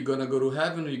journey, you're going to go to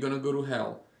heaven or you're going to go to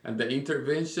hell. And the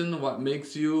intervention, what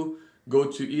makes you go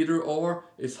to either or,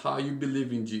 is how you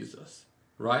believe in Jesus.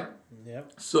 Right?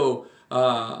 Yep. So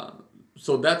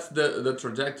that's the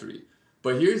trajectory.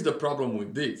 But here's the problem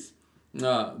with this.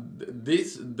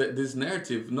 This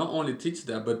narrative not only teaches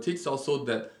that, but teaches also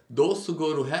that those who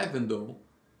go to heaven, though,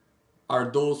 are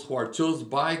those who are chosen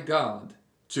by God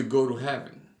to go to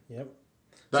heaven. Yep.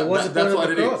 So what's the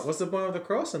point of the cross? What's the point of the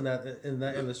cross in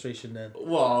that illustration then?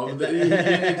 Well, you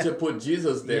need to put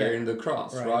Jesus there in the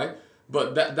cross, right?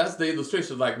 But that's the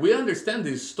illustration. Like, we understand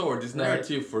this story, this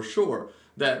narrative for sure.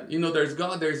 That, there's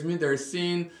God, there's me, there's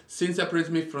sin. Sin separates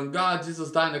me from God. Jesus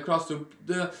died on the cross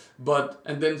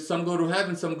and then some go to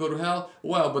heaven, some go to hell.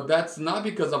 Well, but that's not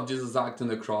because of Jesus' act on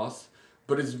the cross.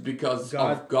 But it's because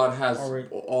God has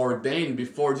ordained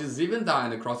before Jesus even died on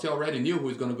the cross. He already knew who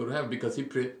was going to go to heaven because He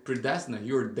predestined.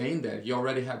 He ordained that. He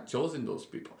already had chosen those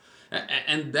people.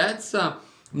 And that's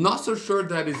not so sure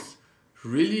that is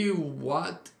really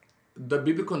what the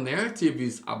biblical narrative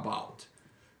is about.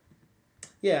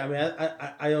 Yeah, I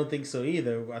mean, I don't think so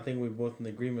either. I think we're both in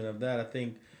agreement of that. I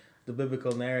think the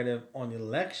biblical narrative on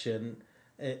election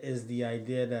is the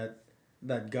idea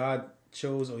that God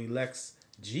chose or elects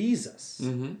Jesus.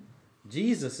 Mm-hmm.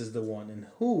 Jesus is the one in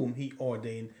whom He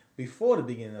ordained before the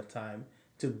beginning of time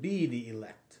to be the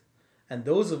elect. And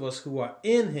those of us who are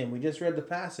in Him, we just read the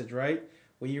passage, right?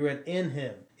 Where you read in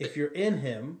Him. If you're in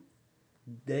Him,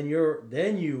 then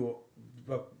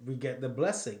we get the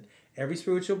blessing. Every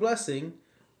spiritual blessing,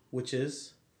 which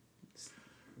is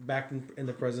back in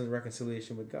the present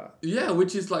reconciliation with God. Yeah,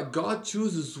 which is like God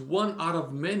chooses one out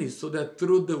of many so that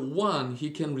through the one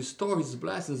He can restore His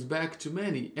blessings back to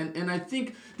many. And I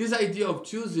think this idea of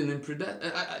choosing and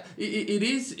it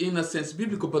is in a sense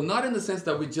biblical, but not in the sense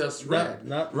that we just read.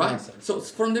 Not right? So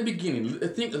from the beginning,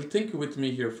 think with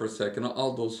me here for a second,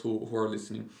 all those who are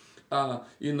listening.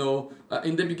 In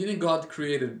the beginning God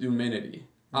created humanity.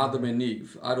 Adam and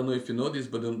Eve. I don't know if you know this,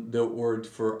 but the word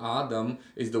for Adam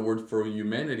is the word for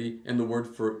humanity, and the word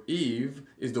for Eve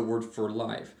is the word for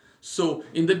life. So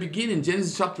in the beginning,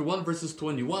 Genesis chapter 1, verses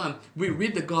 21, we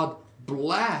read that God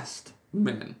blessed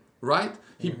man, right?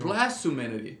 He blessed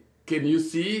humanity. Can you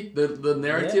see the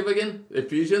narrative again?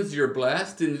 Ephesians, you're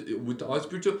blessed with all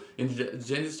spiritual. In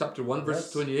Genesis chapter 1,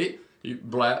 verse 28,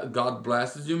 God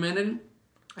blesses humanity.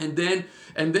 And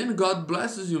then God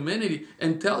blesses humanity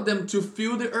and tell them to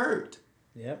fill the earth.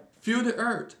 Yep. Fill the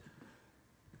earth.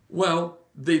 Well,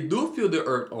 they do fill the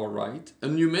earth all right,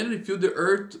 and humanity fill the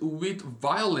earth with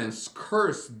violence,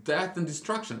 curse, death, and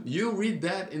destruction. You read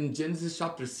that in Genesis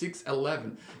chapter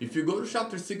 6:11. If you go to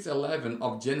chapter 6:11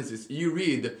 of Genesis, you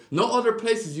read, no other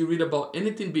places you read about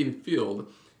anything being filled.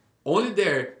 Only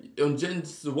there, on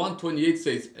Genesis 1:28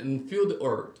 says, and fill the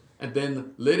earth. And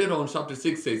then later on, chapter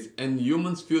 6 says, and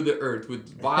humans fill the earth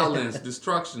with violence,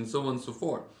 destruction, so on and so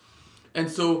forth. And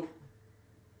so,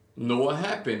 Noah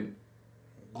happened.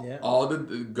 Yeah.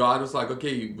 God was like,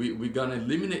 okay, we're gonna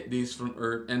eliminate these from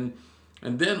earth, and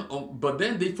then but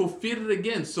then they forfeited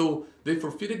again. So they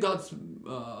forfeited God's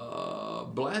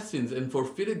blessings and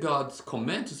forfeited God's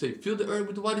command to say, fill the earth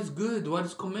with what is good, what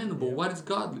is commendable, what is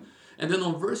godly. And then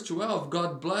on verse 12,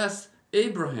 God blessed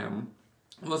Abraham.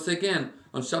 Once again,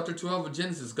 on chapter 12 of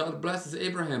Genesis, God blesses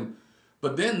Abraham.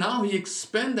 But then now he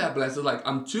expands that blessing, like,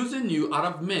 I'm choosing you out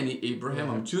of many, Abraham.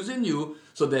 I'm choosing you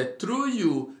so that through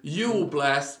you, you will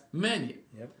bless many.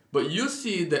 Yep. But you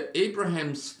see that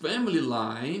Abraham's family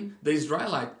line, the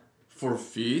Israelite,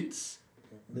 forfeits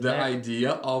the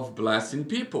idea of blessing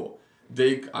people.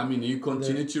 You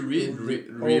continue to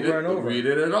read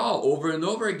it at all, over and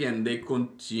over again. They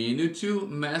continue to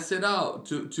mess it out,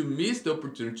 to miss the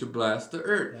opportunity to bless the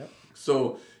earth. Yep.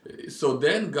 So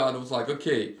then God was like,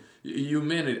 okay,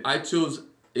 humanity, I chose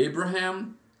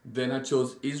Abraham, then I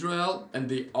chose Israel, and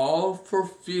they all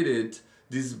forfeited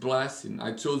this blessing.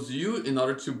 I chose you in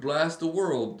order to bless the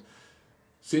world.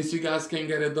 Since you guys can't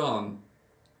get it done,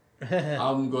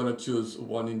 I'm gonna choose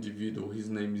one individual. His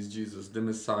name is Jesus, the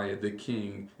Messiah, the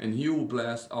King, and he will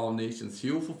bless all nations. He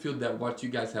will fulfill that what you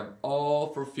guys have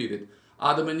all forfeited.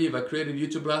 Adam and Eve, I created you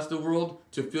to bless the world,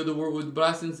 to fill the world with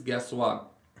blessings. Guess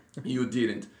what? You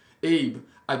didn't. Abe,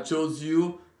 I chose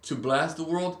you to bless the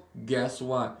world. Guess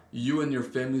what? You and your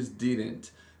families didn't.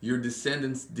 Your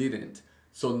descendants didn't.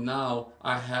 So now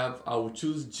I will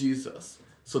choose Jesus,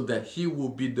 so that he will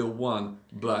be the one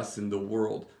blessing the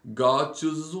world. God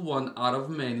chooses one out of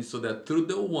many, so that through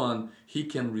the one, he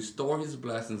can restore his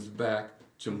blessings back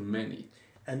to many.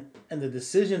 And the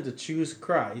decision to choose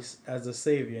Christ as a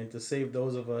Savior and to save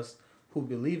those of us who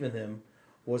believe in him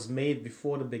was made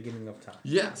before the beginning of time.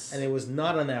 Yes. And it was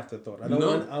not an afterthought. I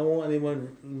don't want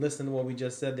anyone listening to what we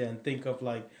just said there and think of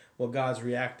like, well, God's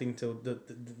reacting to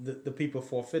the people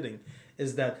forfeiting.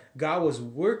 Is that God was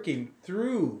working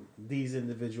through these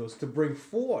individuals to bring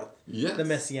forth the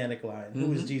Messianic line,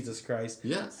 who is Jesus Christ.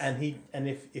 Yes. And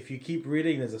if you keep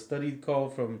reading, there's a study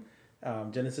called From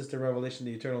Genesis to Revelation,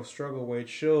 The Eternal Struggle, where it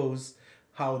shows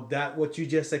how that what you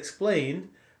just explained,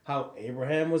 how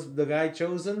Abraham was the guy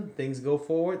chosen, things go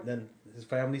forward, then his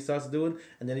family starts doing,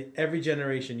 and then every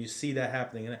generation you see that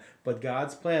happening. But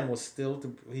God's plan was still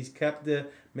he's kept the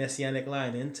Messianic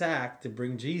line intact to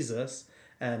bring Jesus.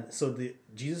 And so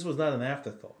Jesus was not an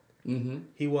afterthought. Mm-hmm.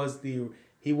 He was the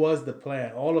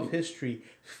plan. All of history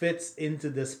fits into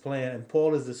this plan. And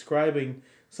Paul is describing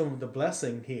some of the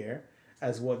blessing here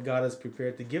as what God has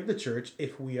prepared to give the church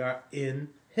if we are in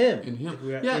him. If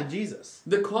we are in Jesus.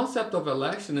 The concept of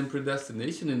election and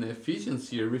predestination in Ephesians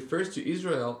here refers to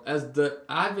Israel as the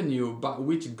avenue by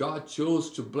which God chose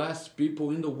to bless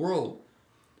people in the world.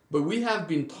 But we have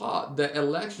been taught that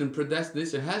election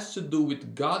predestination has to do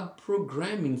with God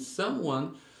programming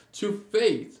someone to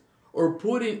faith or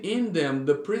putting in them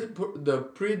the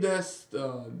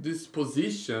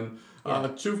predisposition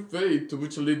to faith,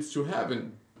 which leads to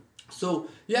heaven. So,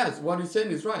 yes, what he's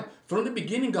saying is right. From the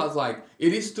beginning, God's like,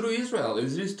 it is through Israel, it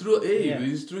is through Abe, it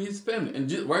is through his family.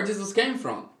 And where Jesus came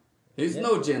from. He's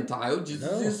no Gentile.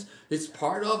 Jesus is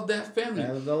part of that family.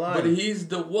 But he's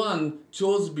the one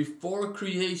chose before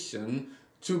creation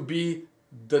to be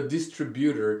the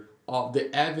distributor of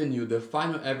the avenue, the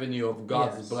final avenue of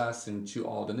God's blessing to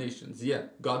all the nations. Yeah,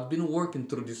 God's been working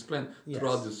through this plan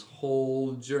throughout this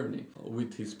whole journey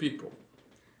with his people.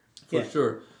 For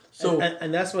sure. So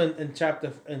and that's when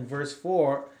in verse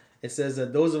 4 it says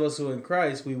that those of us who are in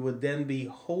Christ, we would then be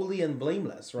holy and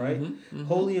blameless, right? Mm-hmm, mm-hmm.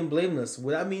 Holy and blameless.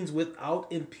 Well, that means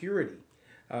without impurity.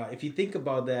 If you think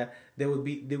about that,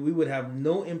 we would have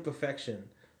no imperfection,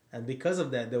 and because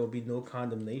of that, there will be no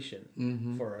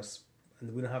condemnation for us,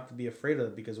 and we don't have to be afraid of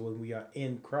it because when we are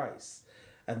in Christ,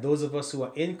 and those of us who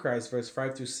are in Christ, verse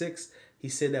 5-6, he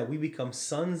said that we become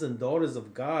sons and daughters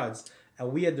of God's.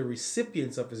 And we are the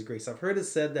recipients of his grace. I've heard it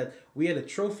said that we are the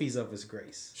trophies of his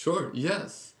grace. Sure.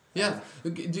 Yes. Yes.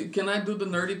 Can I do the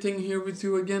nerdy thing here with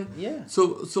you again? Yeah.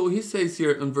 So he says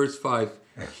here in verse 5,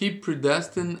 he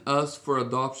predestined us for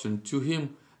adoption to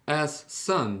him as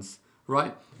sons,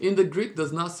 right? In the Greek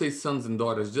does not say sons and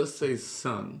daughters, just says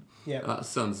son. Yeah.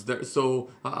 sons. So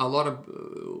a lot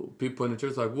of people in the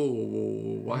church are like, whoa,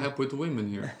 what happened with women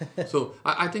here? So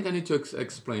I think I need to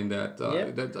explain that.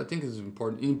 Yep. That I think is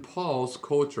important. In Paul's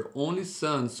culture, only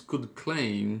sons could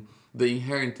claim the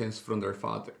inheritance from their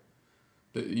father.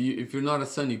 If you're not a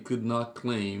son, you could not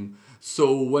claim.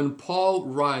 So when Paul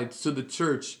writes to the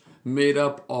church made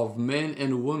up of men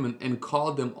and women and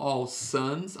called them all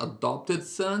sons, adopted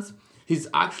sons, he's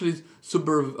actually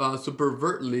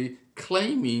supervertly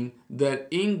claiming that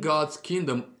in God's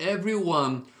kingdom,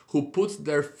 everyone who puts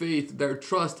their faith, their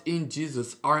trust in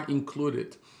Jesus are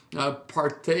included,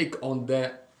 partake on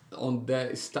that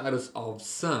status of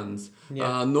sons.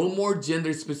 Yeah. No more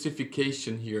gender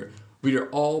specification here. We are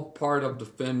all part of the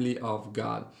family of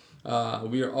God.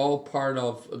 We are all part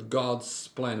of God's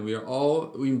plan. We are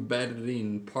all embedded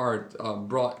in,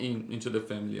 brought into the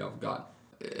family of God.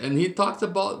 And he talks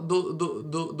about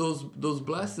those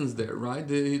blessings there, right?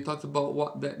 He talks about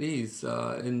what that is,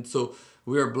 and so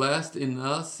we are blessed in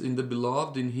us, in the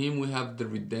beloved. In Him we have the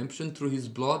redemption through His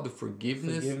blood, the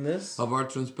forgiveness of our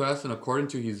trespass, according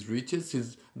to His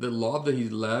riches, the love that He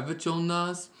lavished on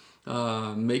us,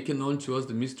 making known to us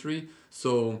the mystery.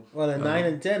 So well, in 9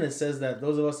 and 10 it says that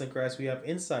those of us in Christ, we have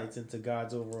insights into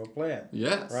God's overall plan.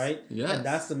 Yes. Right? Yes. And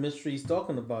that's the mystery he's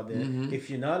talking about there. Mm-hmm. If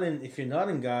you're not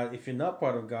in God, if you're not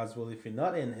part of God's will, if you're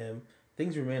not in Him,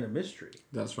 things remain a mystery.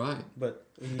 That's right. But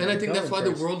and I think that's why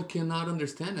the world cannot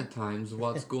understand at times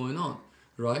what's going on.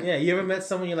 Right? Yeah, you ever met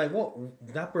someone you're like, well,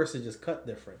 that person just cut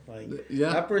different. Like,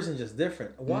 that person just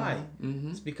different. Why?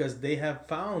 Mm-hmm. It's because they have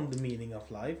found the meaning of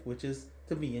life, which is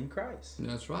to be in Christ.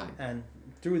 That's right. And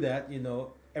through that,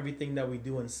 everything that we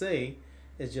do and say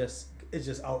is just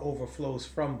our overflows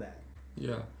from that.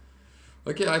 Yeah.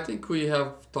 Okay, I think we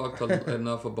have talked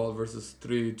enough about verses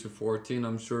 3 to 14.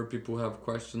 I'm sure people have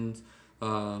questions.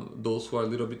 Those who are a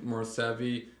little bit more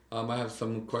savvy might have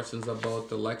some questions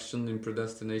about election and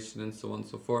predestination and so on and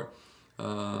so forth.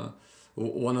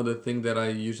 One of the things that I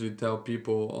usually tell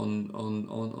people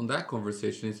on that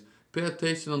conversation is pay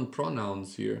attention on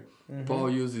pronouns here. Mm-hmm. Paul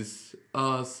uses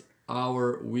us,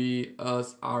 our, we,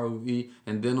 us, our, we,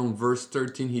 and then on verse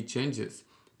 13 he changes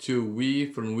to we,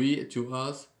 from we to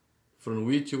us, from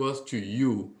we to us to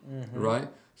you, right?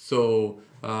 So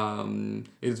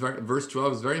verse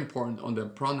 12 is very important on the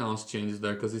pronouns changes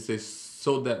there, because it says,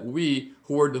 so that we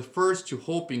who were the first to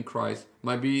hope in Christ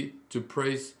might be to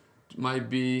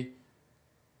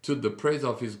the praise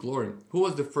of His glory. Who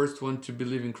was the first one to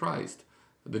believe in Christ?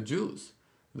 The Jews,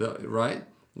 right?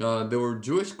 They were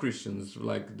Jewish Christians,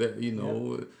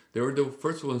 they were the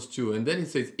first ones too. And then he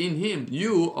says, in Him,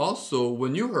 you also,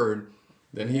 when you heard,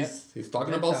 then he's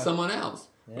talking about someone else,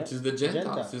 which is the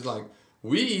Gentiles. He's like,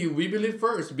 we believe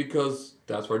first because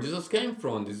that's where Jesus came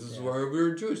from. This is where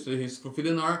we're Jewish. So He's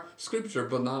fulfilling our scripture.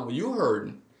 But now you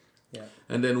heard. Yeah.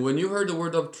 And then when you heard the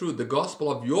word of truth, the gospel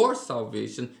of your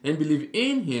salvation, and believe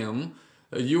in Him,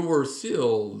 you were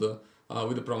sealed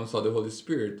with the promise of the Holy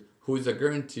Spirit, who is a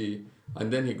guarantee.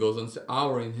 And then he goes on to say,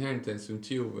 our inheritance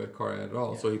until we acquire it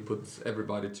all. Yeah. So he puts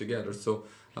everybody together. So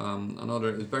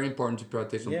it's very important to pay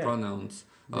attention on pronouns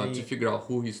to figure out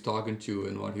who he's talking to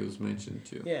and what he was mentioning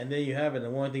to. Yeah, and there you have it.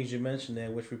 And one of the things you mentioned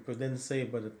there, which we didn't say,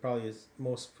 but it probably is,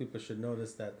 most people should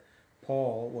notice, that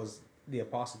Paul was the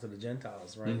apostle to the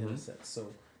Gentiles, right, in a sense.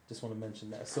 So just want to mention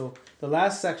that. So the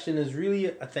last section is really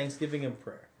a thanksgiving and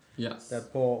prayer. Yes.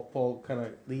 That Paul kind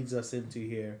of leads us into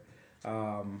here.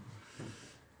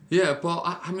 Yeah, Paul,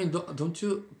 I mean, don't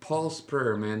you, Paul's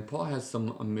prayer, man, Paul has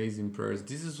some amazing prayers.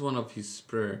 This is one of his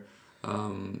prayer.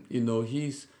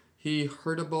 He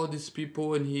heard about these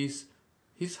people and he's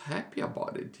happy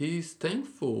about it. He's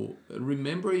thankful,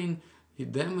 remembering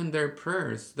them and their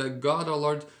prayers, that God,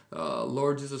 our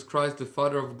Lord Jesus Christ, the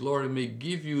Father of glory, may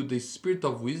give you the spirit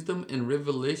of wisdom and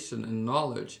revelation and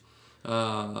knowledge.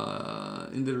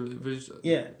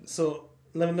 So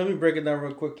let me break it down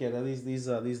real quick here. At least these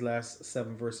last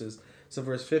 7 verses. So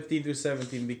verse 15 through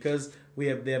 17, because they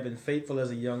have been faithful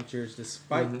as a young church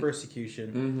despite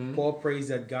persecution. Paul prays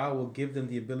that God will give them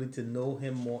the ability to know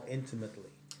Him more intimately,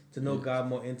 to know God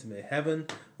more intimately. Heaven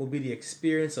will be the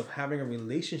experience of having a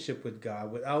relationship with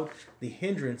God without the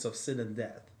hindrance of sin and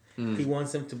death. He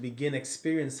wants them to begin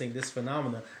experiencing this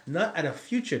phenomena not at a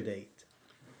future date,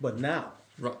 but now.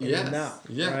 Yes.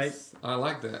 Right? I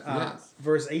like that. Yes.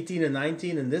 Verse 18 and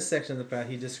 19 in this section of the passage,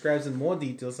 he describes in more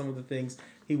detail some of the things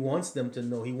he wants them to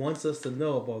know. He wants us to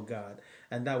know about God,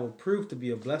 and that will prove to be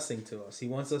a blessing to us. He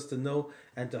wants us to know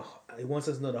he wants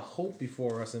us to know the hope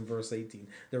before us in verse 18,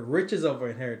 the riches of our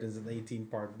inheritance in 18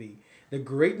 part B, the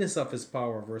greatness of His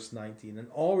power, verse 19, and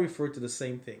all refer to the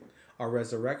same thing: our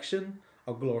resurrection,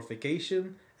 a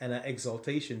glorification, and an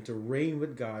exaltation to reign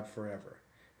with God forever.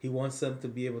 He wants them to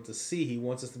be able to see. He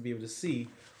wants us to be able to see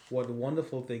what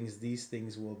wonderful things these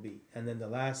things will be. And then the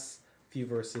last few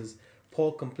verses,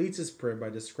 Paul completes his prayer by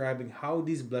describing how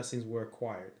these blessings were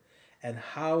acquired and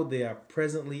how they are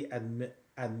presently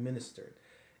administered.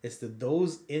 It's that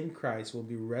those in Christ will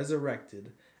be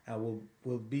resurrected and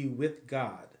will be with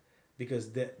God, because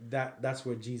that's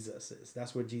where Jesus is.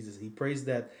 That's where Jesus. He prays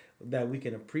that we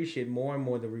can appreciate more and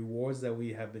more the rewards that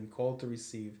we have been called to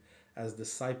receive as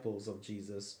disciples of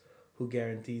Jesus, who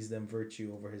guarantees them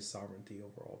virtue over his sovereignty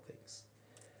over all things.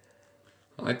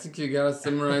 I think you got to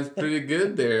summarize pretty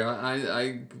good there.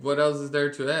 What else is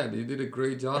there to add? You did a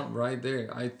great job right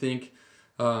there. I think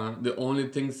the only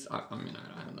things, I mean,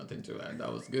 I have nothing to add.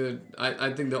 That was good.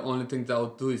 I think the only thing that I'll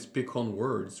do is pick on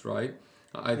words, right?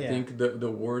 I think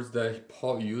the words that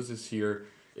Paul uses here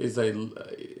is a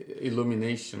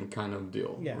illumination kind of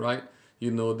deal, right? You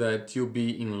know, that you'll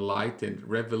be enlightened,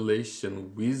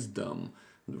 revelation, wisdom,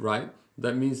 right?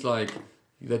 That means like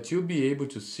that you'll be able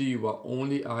to see what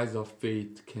only eyes of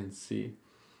faith can see.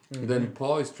 Mm-hmm. Then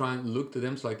Paul is trying to look to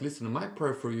them. It's like, listen, my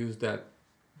prayer for you is that,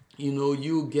 you know,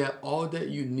 you get all that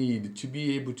you need to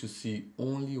be able to see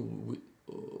only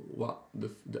what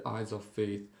the eyes of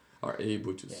faith are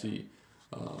able to see.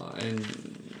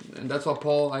 And that's what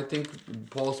I think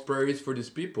Paul's prayer is for these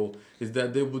people, is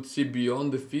that they would see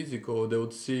beyond the physical, they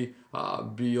would see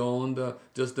beyond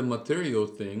just the material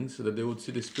things, so that they would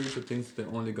see the spiritual things that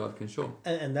only God can show.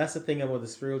 And that's the thing about the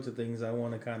spiritual things I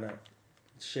want to kind of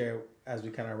share as we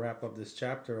kind of wrap up this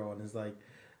chapter on, is like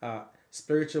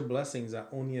spiritual blessings are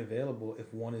only available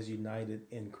if one is united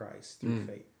in Christ through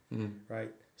faith,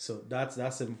 right? So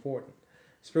that's important.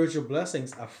 Spiritual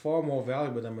blessings are far more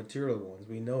valuable than material ones.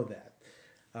 We know that.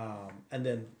 And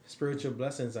then spiritual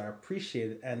blessings are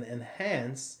appreciated and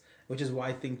enhanced, which is why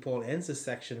I think Paul ends this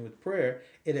section with prayer.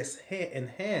 It is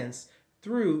enhanced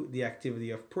through the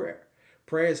activity of prayer.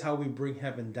 Prayer is how we bring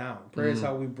heaven down. Prayer is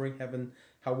how we bring heaven,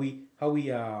 how we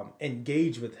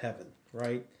engage with heaven,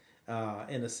 right?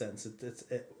 In a sense,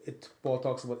 Paul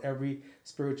talks about every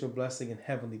spiritual blessing in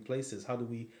heavenly places. How do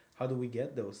we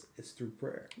get those? It's through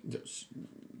prayer.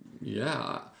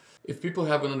 Yeah. If people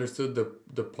haven't understood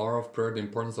the power of prayer, the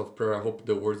importance of prayer, I hope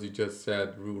the words you just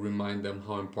said will remind them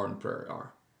how important prayer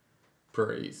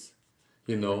is.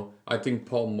 You know, I think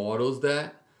Paul models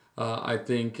that. I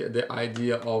think the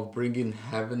idea of bringing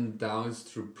heaven down is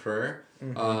through prayer.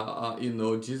 You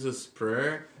know, Jesus'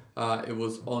 prayer, it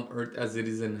was on earth as it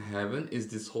is in heaven, is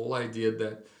this whole idea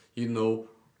that, you know,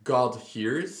 God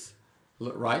hears,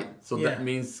 right? So that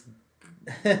means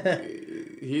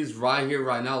he's right here,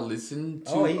 right now, listening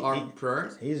to our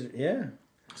prayers.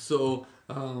 So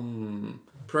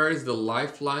prayer is the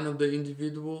lifeline of the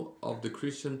individual, of the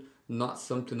Christian, not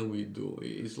something we do.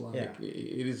 It's like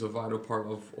it is a vital part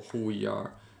of who we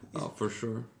are, for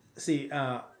sure. See,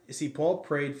 Paul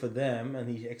prayed for them, and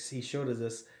he showed us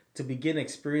this, to begin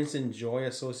experiencing joy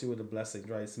associated with the blessings.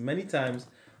 Right. So many times,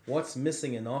 what's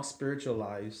missing in our spiritual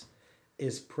lives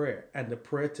is prayer, and the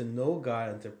prayer to know God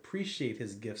and to appreciate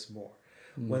his gifts more.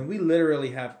 When we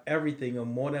literally have everything or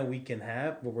more than we can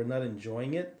have, but we're not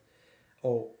enjoying it,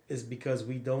 is because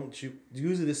we don't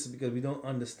usually this is because we don't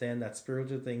understand that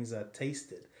spiritual things are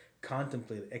tasted,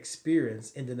 contemplated,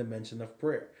 experienced in the dimension of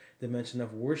prayer, dimension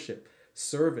of worship,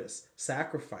 service,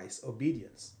 sacrifice,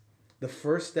 obedience. The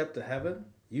first step to heaven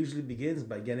usually begins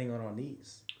by getting on our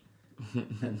knees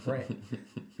and praying.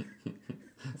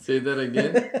 Say that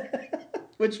again.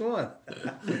 Which one?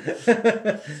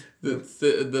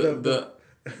 the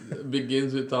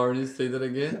begins with our knees. Say that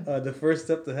again. The first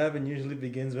step to heaven usually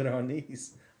begins with our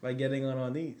knees, by getting on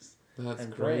our knees. That's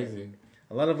and crazy. Praying.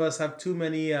 A lot of us have too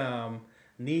many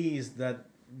knees that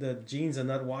the genes are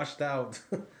not washed out.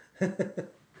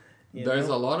 There's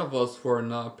a lot of us who are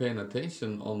not paying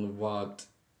attention on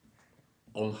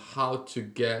how to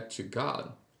get to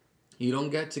God. You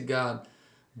don't get to God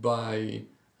by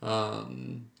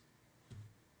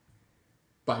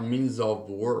means of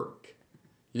work.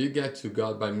 You get to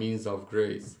God by means of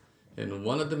grace. And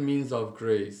one of the means of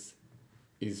grace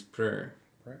is prayer.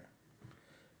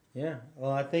 Yeah.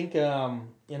 Well, I think,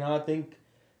 I think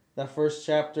that first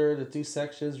chapter, the two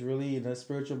sections, really, the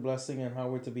spiritual blessing and how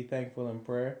we're to be thankful in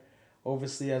prayer.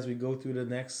 Obviously, as we go through the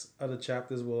next other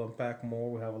chapters, we'll unpack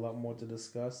more. We'll have a lot more to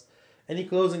discuss. Any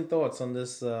closing thoughts on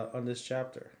this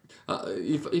chapter?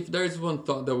 If there is one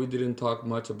thought that we didn't talk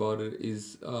much about, it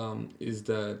is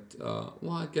that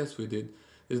I guess we did,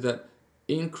 is that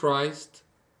in Christ,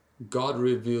 God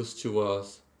reveals to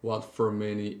us what for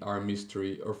many are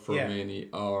mystery, or for many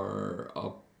are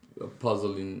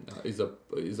puzzling is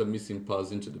a missing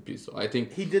puzzle into the piece. So I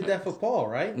think he did that for Paul,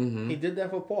 right? He did that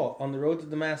for Paul on the road to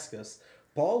Damascus.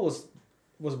 Paul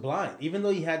was blind, even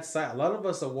though he had sight. A lot of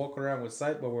us are walking around with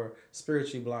sight, but we're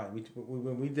spiritually blind.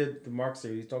 When we did the Mark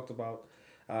series, we talked about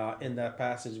in that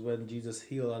passage when Jesus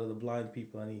healed out of the blind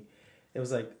people, and it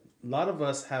was like a lot of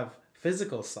us have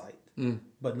physical sight,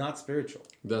 but not spiritual.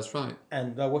 That's right.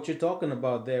 And what you're talking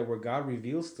about there, where God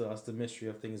reveals to us the mystery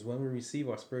of things, when we receive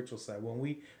our spiritual sight, when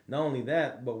we not only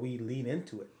that, but we lean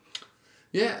into it.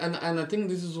 Yeah, and I think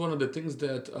this is one of the things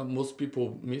that most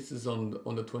people misses on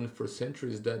the 21st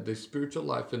century is that the spiritual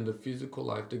life and the physical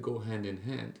life, they go hand in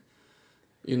hand.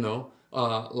 You know,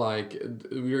 like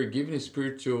we are given a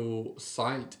spiritual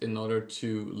sight in order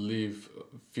to live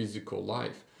physical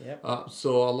life. Yep.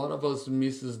 So a lot of us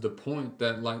misses the point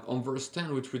that, like on verse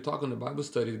 10, which we talk on the Bible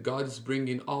study, God is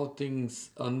bringing all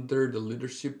things under the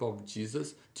leadership of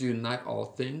Jesus to unite all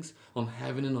things on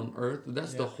heaven and on earth.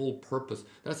 That's the whole purpose.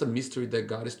 That's a mystery that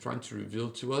God is trying to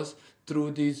reveal to us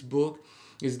through this book,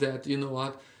 is that, you know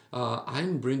what,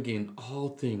 I'm bringing all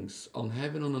things on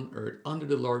heaven and on earth under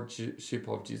the lordship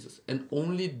of Jesus, and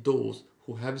only those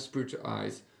who have spiritual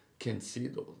eyes can see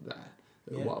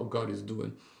what God is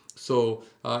doing. So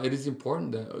it is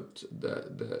important and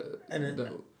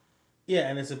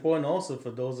it's important also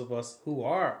for those of us who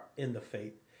are in the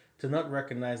faith to not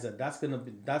recognize that that's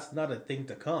not a thing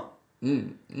to come.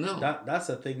 No, that's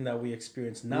a thing that we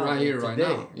experience now, right here, today,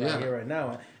 right now, here, right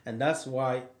now, and that's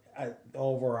why the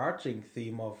overarching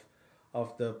theme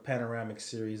of the panoramic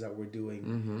series that we're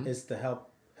doing is to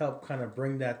help kind of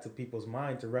bring that to people's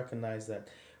mind, to recognize that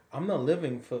I'm not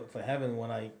living for heaven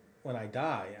when I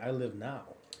die. I live now.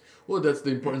 Well, that's the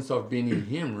importance of being in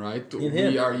Him, right?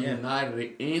 We are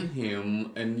united in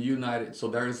Him and united. So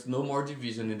there is no more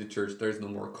division in the church. There's no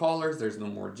more colors. There's no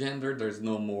more gender. There's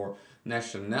no more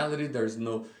nationality.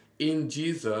 In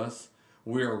Jesus,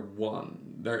 we are one.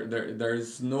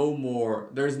 There's no more.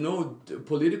 There's no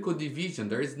political division.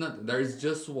 There is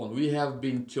just one. We have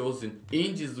been chosen.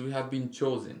 In Jesus, we have been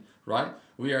chosen, right?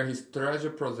 We are His treasure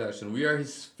possession. We are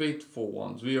His faithful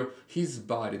ones. We are His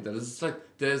body. There's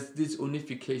this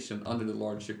unification under the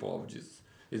lordship of Jesus.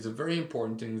 It's a very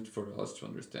important thing for us to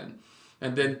understand.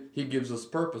 And then He gives us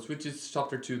purpose, which is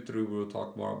chapter 2, 3. We'll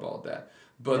talk more about that.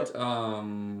 But I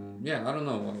don't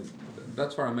know.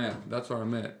 That's where I'm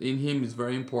at. In Him is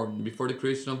very important. Before the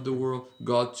creation of the world,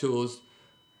 God chose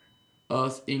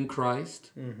us in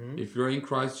Christ. If you're in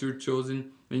Christ, you're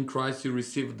chosen. In Christ, you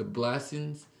receive the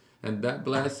blessings. And that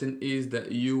blessing is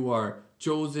that you are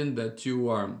chosen, that you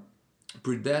are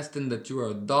predestined, that you are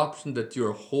adoption, that you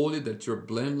are holy, that you're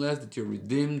blameless, that you're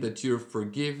redeemed, that you're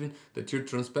forgiven, that you're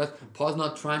transgressed. Paul's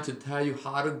not trying to tell you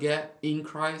how to get in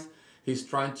Christ. He's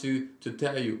trying to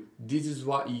tell you, this is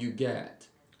what you get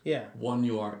when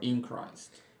you are in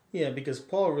Christ. Yeah, because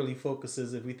Paul really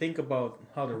focuses, if we think about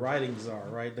how the writings are,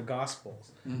 right, the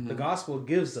Gospels. The Gospel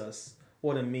gives us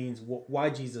what it means,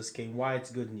 why Jesus came, why it's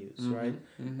good news, right?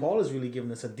 Paul is really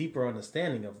giving us a deeper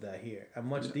understanding of that here, a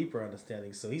much deeper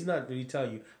understanding. So he's not really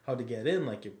telling you how to get in,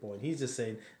 like your point. He's just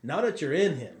saying, now that you're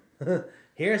in Him,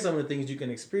 here are some of the things you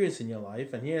can experience in your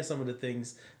life, and here are some of the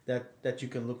things that you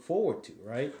can look forward to,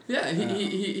 right? Yeah,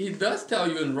 he does tell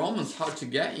you in Romans how to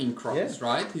get in Christ,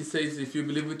 right? He says, if you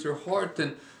believe with your heart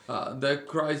and that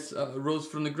Christ rose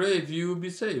from the grave, you will be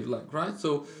saved, like, right?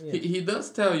 So he does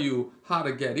tell you how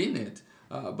to get in it.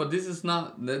 But this is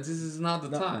not the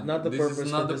time. Not the this purpose.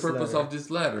 Is not the purpose letter. of this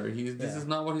letter. This is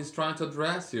not what he's trying to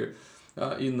address here.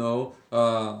 And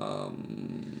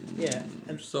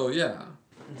so yeah.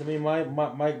 To me,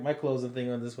 my closing thing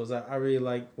on this was I really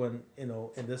like when in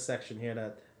this section here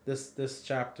that this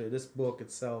chapter, this book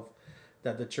itself,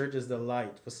 that the church is the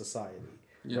light for society.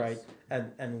 Yes. Right,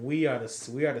 and we are to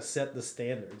set the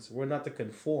standards. We're not to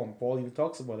conform. Paul even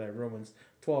talks about that in Romans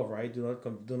 12, right? Do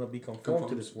not be conformed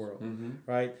to this world,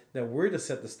 right? That we're to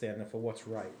set the standard for what's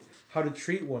right, how to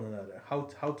treat one another,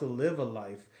 how to live a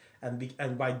life,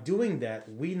 and by doing that,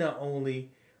 we not only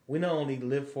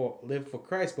live for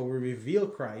Christ, but we reveal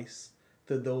Christ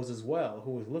to those as well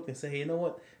who is looking and say, hey, you know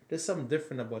what? There's something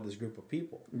different about this group of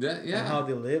people. And how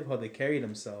they live, how they carry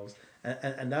themselves.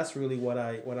 And that's really what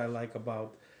I like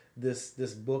about this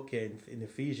book in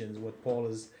Ephesians, what Paul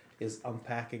is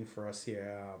unpacking for us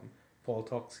here. Paul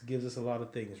gives us a lot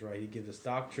of things, right? He gives us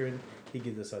doctrine, he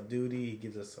gives us our duty, he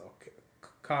gives us our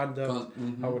conduct,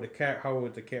 how we're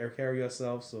to carry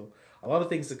ourselves. So a lot of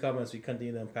things to come as we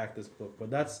continue to unpack this book. But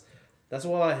that's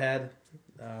all I had.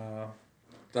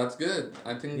 That's good.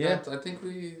 I think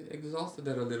we exhausted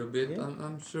that a little bit. Yeah.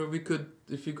 I'm sure we could,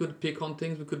 if we could pick on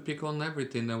things, we could pick on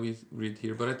everything that we read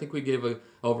here. But I think we gave an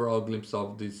overall glimpse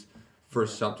of this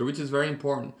first chapter, which is very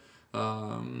important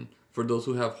for those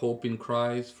who have hope in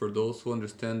Christ, for those who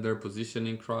understand their position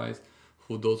in Christ,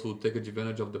 those who take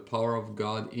advantage of the power of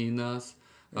God in us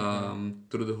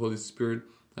through the Holy Spirit.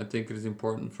 I think it is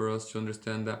important for us to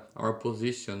understand that our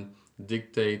position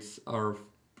dictates our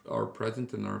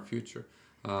present and our future.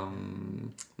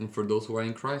 And for those who are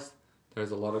in Christ,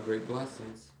 there's a lot of great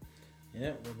blessings.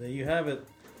 Yeah, well, there you have it.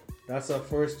 That's our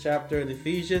first chapter in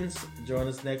Ephesians. Join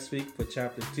us next week for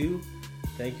chapter 2.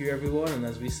 Thank you, everyone. And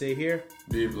as we say here,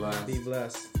 be blessed. Be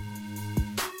blessed.